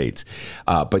these debates,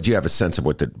 but you have a sense of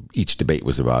what each debate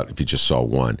was about if you just saw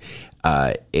one.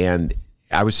 And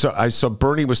I saw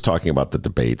Bernie was talking about the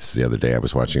debates the other day. I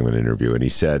was watching him in an interview, and he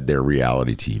said they're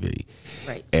reality TV.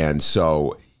 Right. And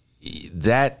so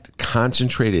that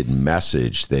concentrated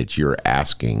message that you're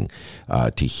asking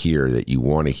to hear, that you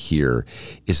want to hear,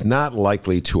 is not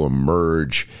likely to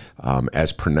emerge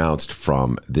as pronounced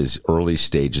from these early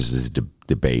stages of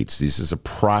debates. This is a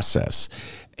process.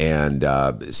 And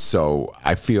so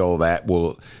I feel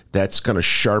that's going to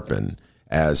sharpen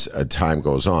as time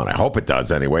goes on. I hope it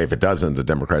does anyway. If it doesn't, the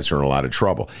Democrats are in a lot of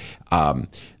trouble.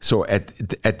 So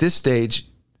at this stage,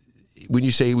 when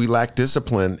you say we lack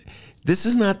discipline, this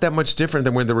is not that much different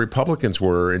than when the Republicans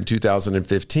were in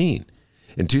 2015.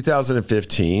 In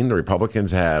 2015, the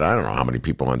Republicans had, I don't know how many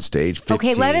people on stage, 15.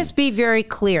 Okay, let us be very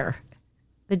clear.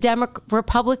 The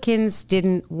Republicans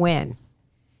didn't win.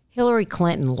 Hillary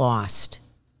Clinton lost.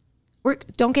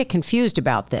 Don't get confused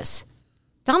about this.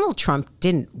 Donald Trump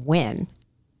didn't win.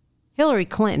 Hillary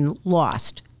Clinton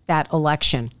lost that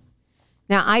election.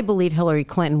 Now, I believe Hillary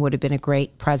Clinton would have been a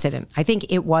great president. I think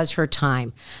it was her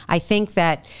time. I think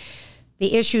that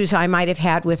the issues I might have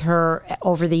had with her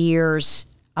over the years,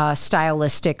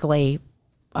 stylistically,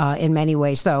 in many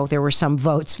ways, though there were some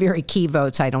votes, very key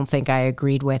votes, I don't think I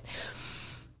agreed with.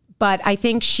 But I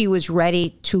think she was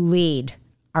ready to lead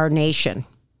our nation.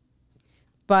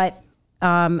 But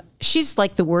she's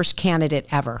like the worst candidate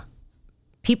ever.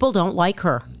 People don't like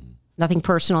her. Nothing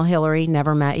personal, Hillary,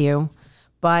 never met you.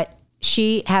 But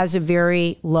she has a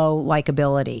very low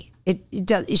likability.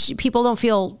 People don't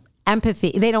feel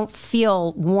empathy. They don't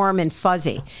feel warm and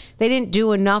fuzzy. They didn't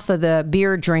do enough of the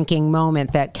beer drinking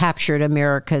moment that captured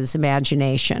America's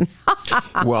imagination.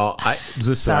 Well,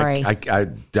 Sorry.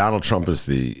 Donald Trump is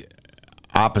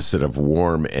opposite of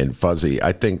warm and fuzzy.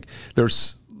 I think there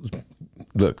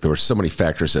were so many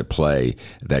factors at play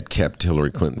that kept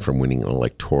Hillary Clinton from winning an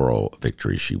electoral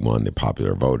victory. She won the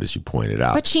popular vote, as you pointed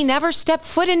out. But she never stepped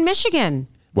foot in Michigan.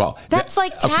 Well, that's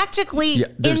tactically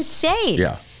insane.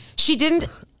 Yeah. She didn't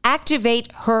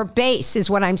activate her base, is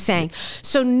what I'm saying.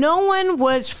 So no one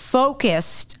was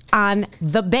focused on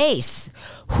the base.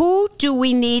 Who do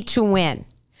we need to win?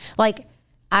 Like,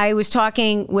 I was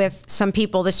talking with some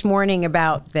people this morning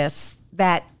about this,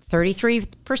 that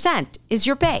 33% is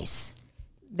your base.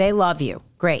 They love you.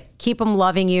 Great. Keep them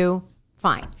loving you.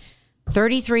 Fine.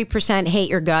 33% hate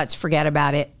your guts. Forget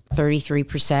about it.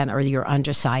 33% are your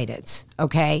undecideds.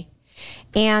 Okay?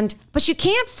 But you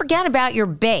can't forget about your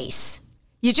base.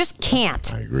 You just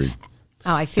can't. I agree.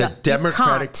 Oh, I feel the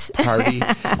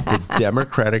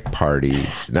Democratic Party,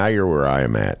 now you're where I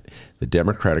am at. The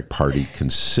Democratic Party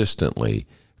consistently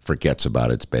forgets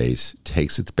about its base,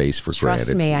 takes its base for granted.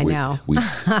 Trust me, I know. We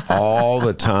all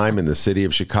the time in the city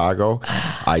of Chicago,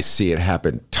 I see it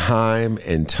happen time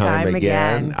and time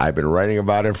again. I've been writing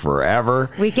about it forever.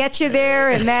 We get you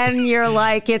there, and then you're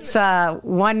like, it's a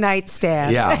one-night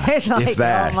stand. Yeah, it's like, if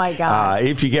that. Oh, my God.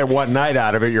 If you get one night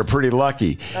out of it, you're pretty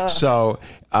lucky. So,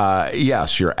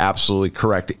 yes, you're absolutely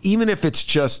correct. Even if it's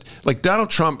just, like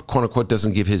Donald Trump, quote unquote,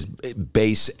 doesn't give his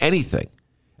base anything.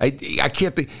 I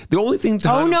can't think. The only thing.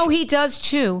 He does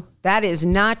too. That is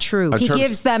not true. He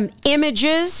gives them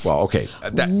images. Well, okay,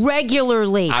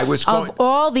 regularly of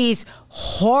all these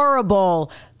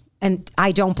horrible, and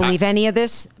I don't believe any of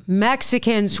this,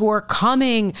 Mexicans who are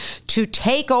coming to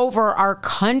take over our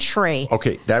country.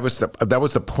 Okay, that was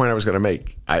the point I was going to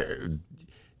make. I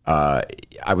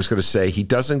was going to say he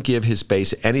doesn't give his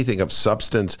base anything of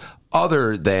substance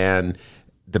other than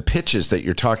the pitches that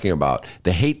you're talking about,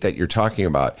 the hate that you're talking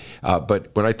about.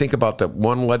 But when I think about the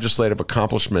one legislative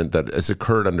accomplishment that has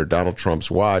occurred under Donald Trump's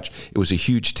watch, it was a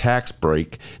huge tax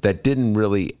break that didn't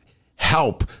really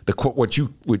help what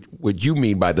you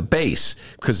mean by the base,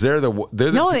 because they're the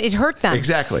no, it hurt them.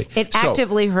 Exactly. It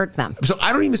actively hurt them. So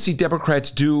I don't even see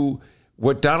Democrats do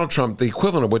what Donald Trump, the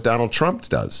equivalent of what Donald Trump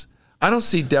does. I don't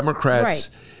see Democrats.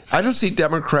 Right. I don't see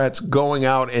Democrats going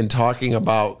out and talking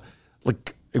about,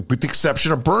 like, with the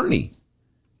exception of Bernie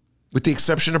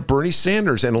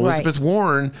Sanders and Elizabeth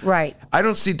Warren. Right. I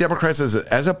don't see Democrats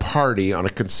as a party on a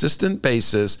consistent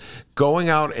basis going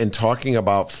out and talking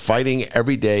about fighting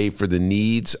every day for the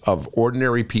needs of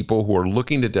ordinary people who are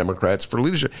looking to Democrats for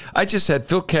leadership. I just had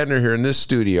Phil Kedner here in this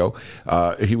studio.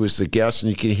 He was the guest, and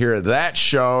you can hear that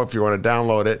show if you want to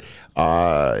download it.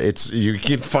 You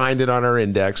can find it on our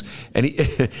index.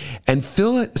 And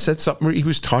Phil said something. He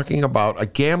was talking about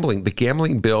the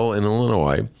gambling bill in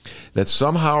Illinois that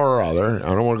somehow or other,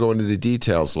 I don't want to go into the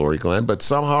details, Laurie Glenn, but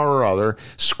somehow or other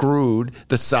screwed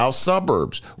the South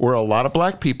suburbs where a lot of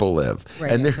black people live.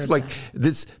 Right, and there's like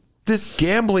this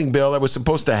gambling bill that was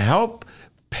supposed to help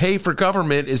pay for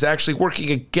government is actually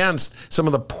working against some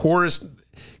of the poorest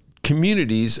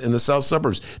communities in the South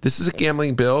suburbs. This is a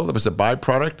gambling bill that was a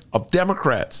byproduct of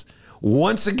Democrats.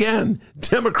 Once again,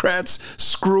 Democrats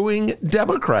screwing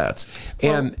Democrats.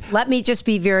 And let me just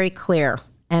be very clear.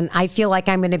 And I feel like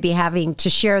I'm going to be having to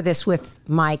share this with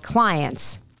my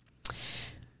clients.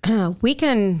 We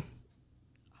can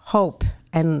hope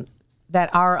and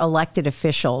that our elected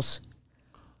officials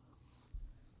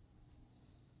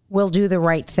will do the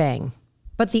right thing.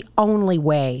 But the only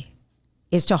way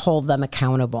is to hold them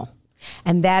accountable.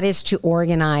 And that is to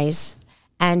organize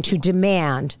and to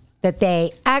demand that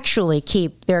they actually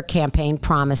keep their campaign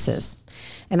promises.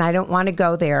 And I don't want to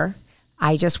go there.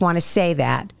 I just want to say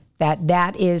that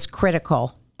is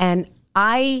critical. And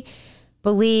I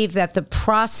believe that the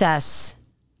process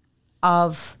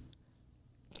of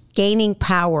gaining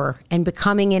power and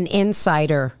becoming an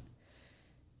insider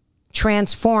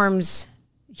transforms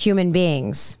human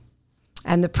beings.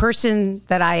 And the person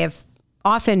that I have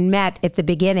often met at the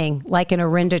beginning, like an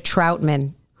Arinda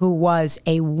Troutman, who was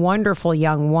a wonderful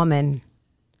young woman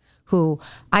who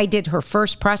I did her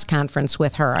first press conference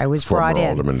with her. I was brought in.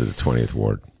 Alderman to the 20th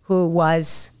Ward. Who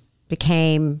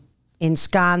became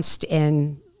ensconced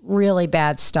in really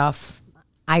bad stuff.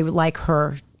 I like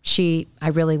her. I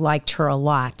really liked her a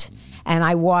lot. And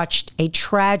I watched a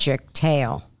tragic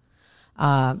tale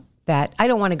that I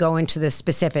don't want to go into the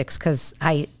specifics because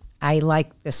I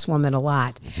like this woman a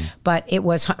lot, but it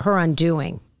was her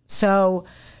undoing. So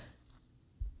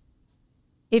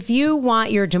if you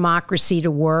want your democracy to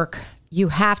work, you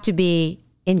have to be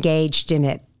engaged in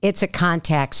it. It's a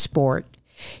contact sport.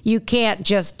 You can't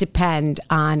just depend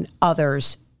on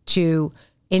others to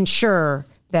ensure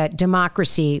that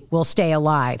democracy will stay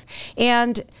alive.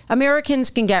 And Americans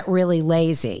can get really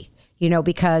lazy.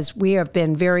 because we have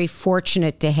been very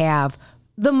fortunate to have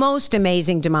the most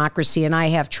amazing democracy, and I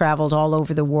have traveled all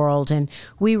over the world, and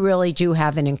we really do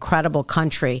have an incredible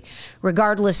country,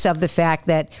 regardless of the fact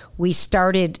that we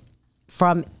started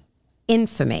from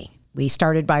infamy. We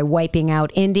started by wiping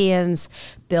out Indians,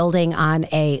 building on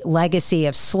a legacy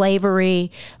of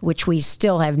slavery, which we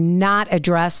still have not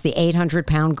addressed, the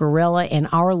 800-pound gorilla in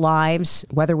our lives,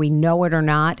 whether we know it or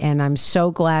not. And I'm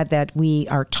so glad that we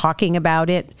are talking about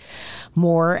it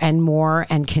more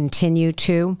and continue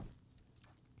to.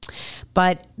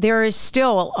 But there is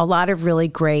still a lot of really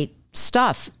great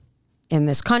stuff in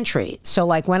this country. So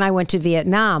like when I went to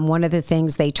Vietnam, one of the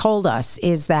things they told us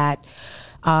is that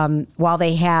while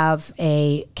they have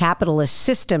a capitalist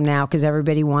system now because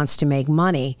everybody wants to make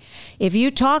money, if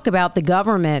you talk about the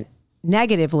government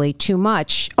negatively too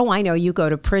much, I know, you go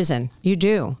to prison. You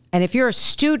do. And if you're a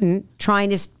student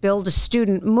trying to build a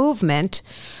student movement,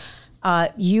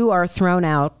 you are thrown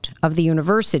out of the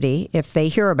university if they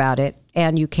hear about it,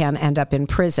 and you can end up in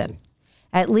prison.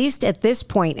 At least at this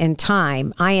point in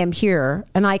time, I am here,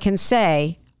 and I can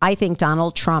say I think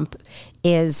Donald Trump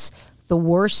is the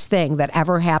worst thing that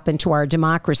ever happened to our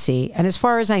democracy. And as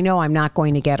far as I know, I'm not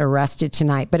going to get arrested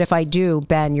tonight. But if I do,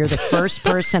 Ben, you're the first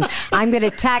person I'm going to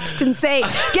text and say, get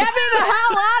me the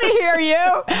hell out of here,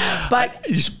 you. But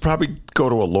you should probably go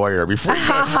to a lawyer before you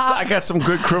I got some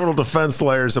good criminal defense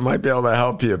lawyers that might be able to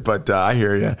help you. But I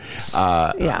hear you.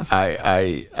 Yeah.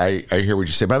 I hear what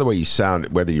you say. By the way, you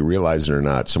sound, whether you realize it or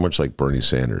not, so much like Bernie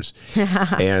Sanders.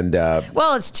 And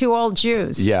well, it's two old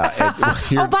Jews. Yeah.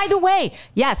 Oh, by the way,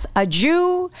 yes, a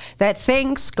Jew that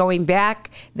thinks, going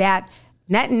back, that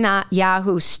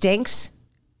Netanyahu stinks,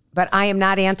 but I am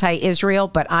not anti-Israel,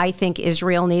 but I think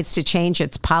Israel needs to change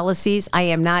its policies. I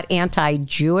am not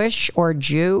anti-Jewish or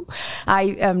Jew.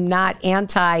 I am not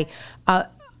anti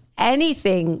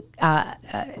anything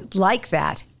like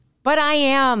that. But I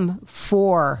am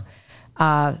for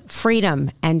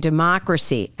freedom and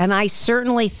democracy. And I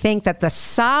certainly think that the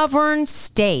sovereign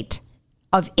state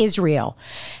of Israel,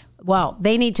 well,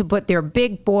 they need to put their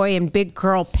big boy and big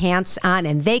girl pants on,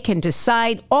 and they can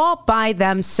decide all by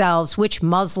themselves which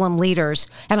Muslim leaders,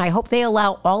 and I hope they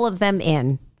allow all of them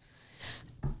in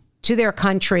to their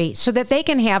country so that they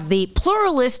can have the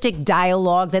pluralistic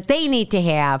dialogue that they need to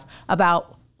have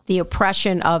about the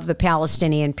oppression of the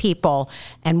Palestinian people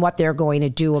and what they're going to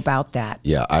do about that.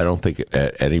 Yeah, I don't think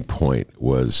at any point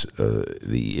was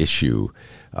the issue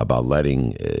about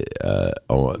letting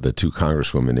the two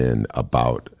congresswomen in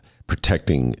about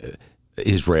protecting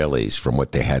Israelis from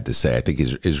what they had to say. I think the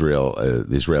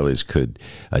Israelis could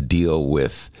deal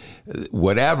with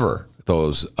whatever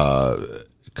those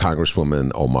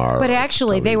Congresswoman Omar. But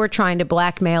actually, they were trying to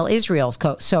blackmail Israel.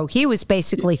 So he was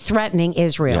basically threatening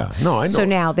Israel. Yeah. No, I know. So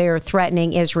now they're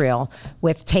threatening Israel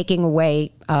with taking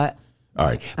away all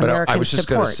right. But American I was just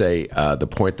going to say the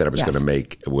point that I was Yes. going to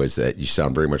make was that you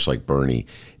sound very much like Bernie,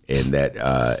 in that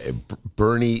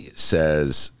Bernie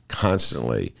says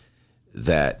constantly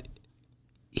that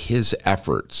his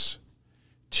efforts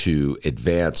to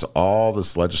advance all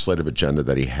this legislative agenda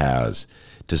that he has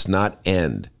does not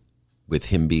end with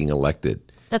him being elected.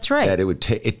 That's right. That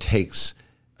it takes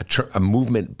a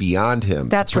movement beyond him.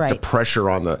 That's to put right. the pressure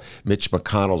on the Mitch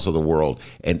McConnells of the world.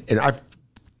 And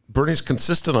Bernie's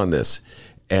consistent on this.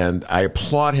 And I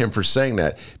applaud him for saying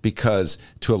that, because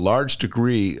to a large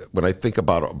degree, when I think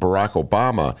about Barack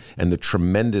Obama and the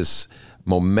tremendous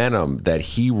momentum that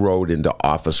he rode into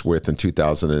office with in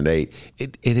 2008,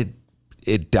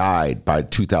 it died by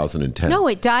 2010. No,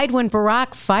 it died when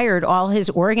Barack fired all his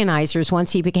organizers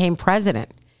once he became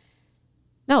president.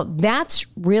 No, that's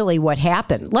really what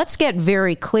happened. Let's get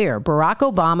very clear. Barack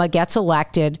Obama gets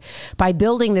elected by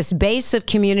building this base of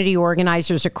community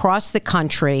organizers across the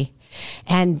country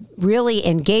and really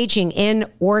engaging in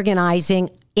organizing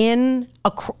in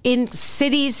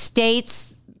cities,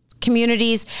 states,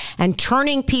 communities, and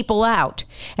turning people out.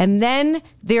 And then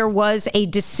there was a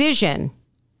decision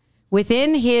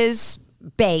within his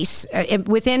base,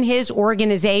 within his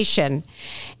organization,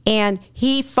 and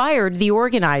he fired the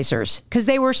organizers because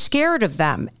they were scared of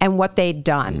them and what they'd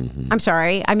done. Mm-hmm. I'm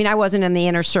sorry. I mean, I wasn't in the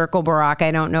inner circle, Barack.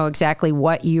 I don't know exactly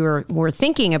what you were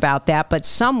thinking about that, but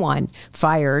someone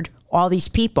fired all these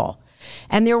people.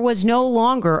 And there was no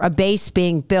longer a base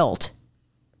being built.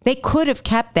 They could have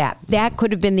kept that. That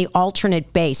could have been the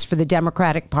alternate base for the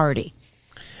Democratic Party.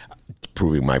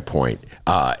 Proving my point,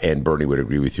 and Bernie would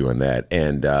agree with you on that.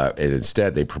 And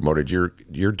instead, they promoted your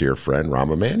dear friend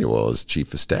Rahm Emanuel as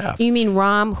chief of staff. You mean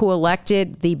Rahm, who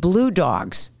elected the Blue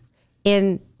Dogs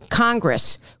in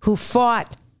Congress, who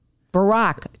fought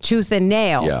Barack tooth and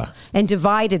nail and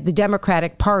divided the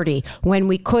Democratic Party when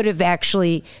we could have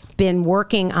actually been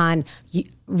working on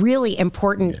really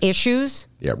important issues.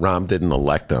 Yeah, Rahm didn't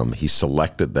elect them. He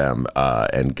selected them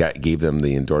and gave them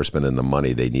the endorsement and the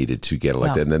money they needed to get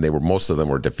elected. And then most of them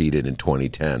were defeated in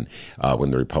 2010 when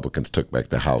the Republicans took back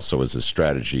the House. So as a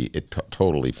strategy, it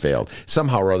totally failed.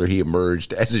 Somehow or other, he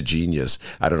emerged as a genius.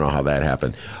 I don't know how that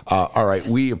happened. All right,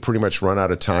 we have pretty much run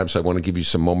out of time, so I want to give you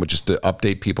some moment just to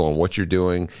update people on what you're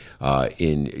doing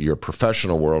in your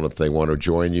professional world. If they want to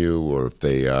join you or if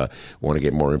they want to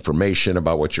get more information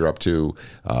about what you're up to,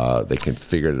 they can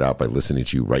figure it out by listening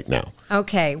to you right now.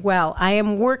 Okay, well,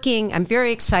 I'm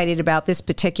very excited about this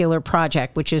particular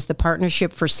project, which is the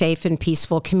Partnership for Safe and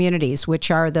Peaceful Communities,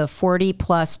 which are the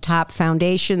 40-plus top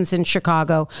foundations in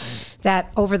Chicago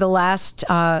that over the last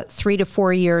 3 to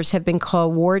 4 years have been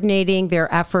coordinating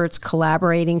their efforts,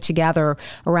 collaborating together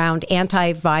around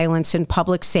anti-violence and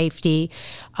public safety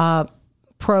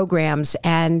programs.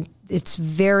 And it's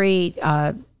very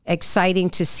exciting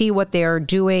to see what they're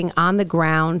doing on the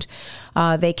ground.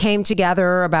 They came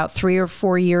together about 3 or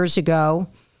 4 years ago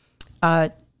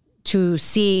to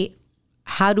see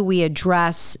how do we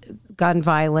address gun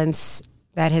violence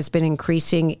that has been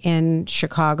increasing in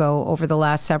Chicago over the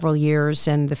last several years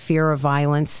and the fear of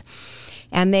violence.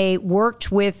 And they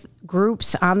worked with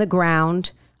groups on the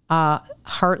ground,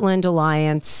 Heartland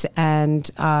Alliance and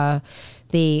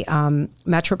the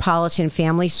Metropolitan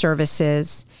Family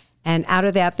Services. And out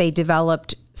of that, they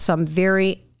developed some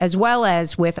as well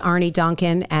as with Arnie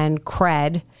Duncan and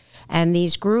CRED. And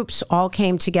these groups all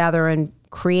came together and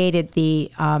created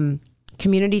the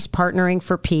Communities Partnering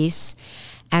for Peace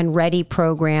and READY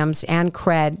programs and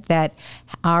CRED that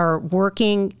are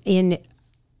working in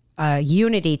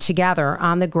unity together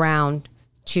on the ground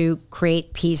to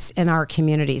create peace in our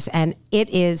communities. And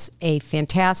it is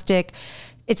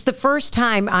it's the first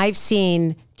time I've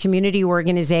seen community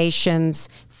organizations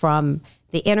from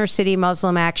the Inner City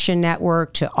Muslim Action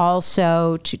Network to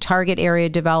Target Area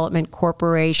Development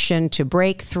Corporation to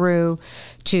Breakthrough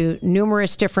to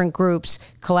numerous different groups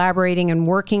collaborating and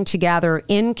working together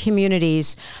in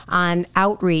communities on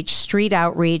outreach, street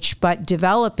outreach, but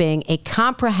developing a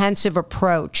comprehensive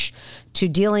approach to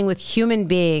dealing with human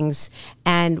beings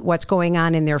and what's going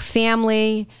on in their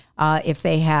family, if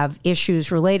they have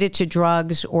issues related to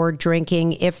drugs or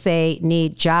drinking, if they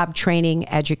need job training,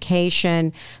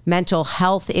 education, mental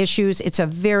health issues. It's a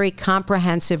very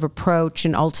comprehensive approach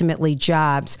and ultimately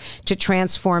jobs to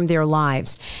transform their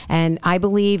lives. And I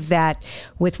believe that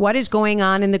with what is going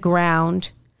on in the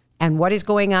ground and what is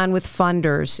going on with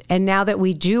funders, and now that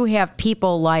we do have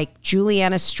people like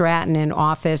Juliana Stratton in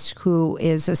office, who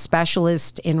is a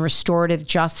specialist in restorative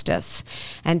justice,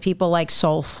 and people like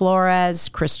Sol Flores,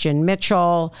 Christian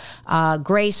Mitchell,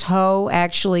 Grace Ho,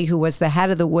 actually, who was the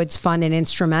head of the Woods Fund and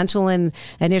instrumental in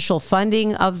initial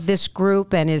funding of this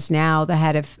group and is now the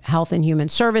head of Health and Human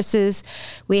Services.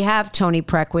 We have Tony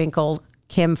Preckwinkle,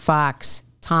 Kim Fox,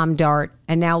 Tom Dart,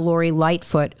 and now Lori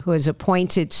Lightfoot, who has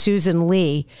appointed Susan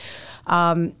Lee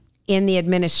in the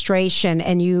administration.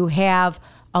 And you have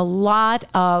a lot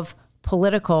of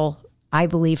political, I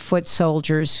believe, foot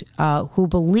soldiers who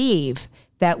believe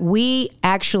that we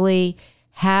actually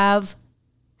have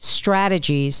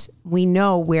strategies. We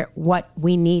know what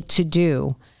we need to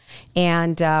do.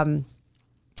 And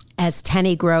as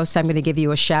Tenny Gross, I'm going to give you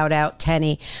a shout out,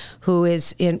 Tenny, who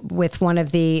is with one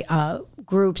of the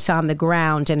groups on the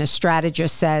ground, and a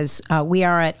strategist says, we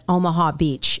are at Omaha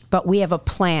Beach, but we have a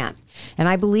plan. And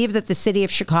I believe that the city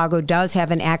of Chicago does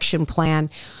have an action plan,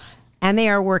 and they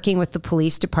are working with the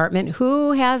police department,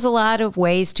 who has a lot of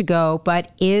ways to go,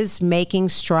 but is making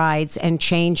strides and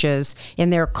changes in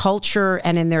their culture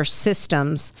and in their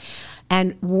systems,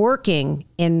 and working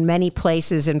in many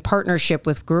places in partnership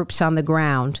with groups on the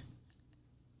ground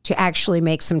to actually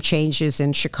make some changes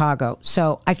in Chicago.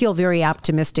 So I feel very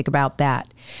optimistic about that.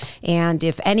 And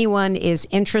if anyone is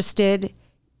interested,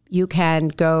 you can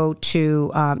go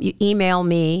to, you email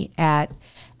me at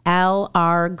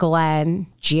lrglenn, Glenn,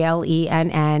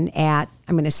 at,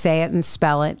 I'm going to say it and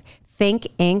spell it,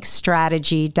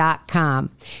 thinkincstrategy.com.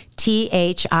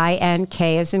 THINK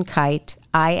as in kite,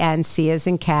 INC as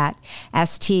in cat,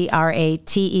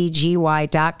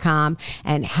 STRATEGY.com,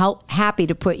 and happy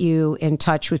to put you in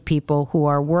touch with people who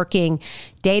are working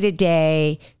day to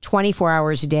day, 24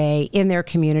 hours a day in their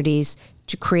communities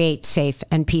to create safe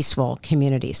and peaceful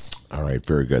communities. All right,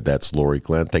 very good. That's Laurie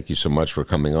Glenn. Thank you so much for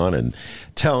coming on and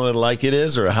telling it like it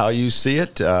is or how you see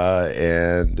it.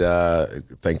 And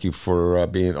thank you for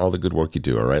being all the good work you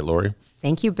do. All right, Laurie?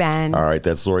 Thank you, Ben. All right,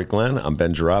 that's Laurie Glenn. I'm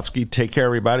Ben Joravsky. Take care,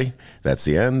 everybody. That's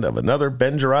the end of another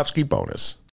Ben Joravsky bonus.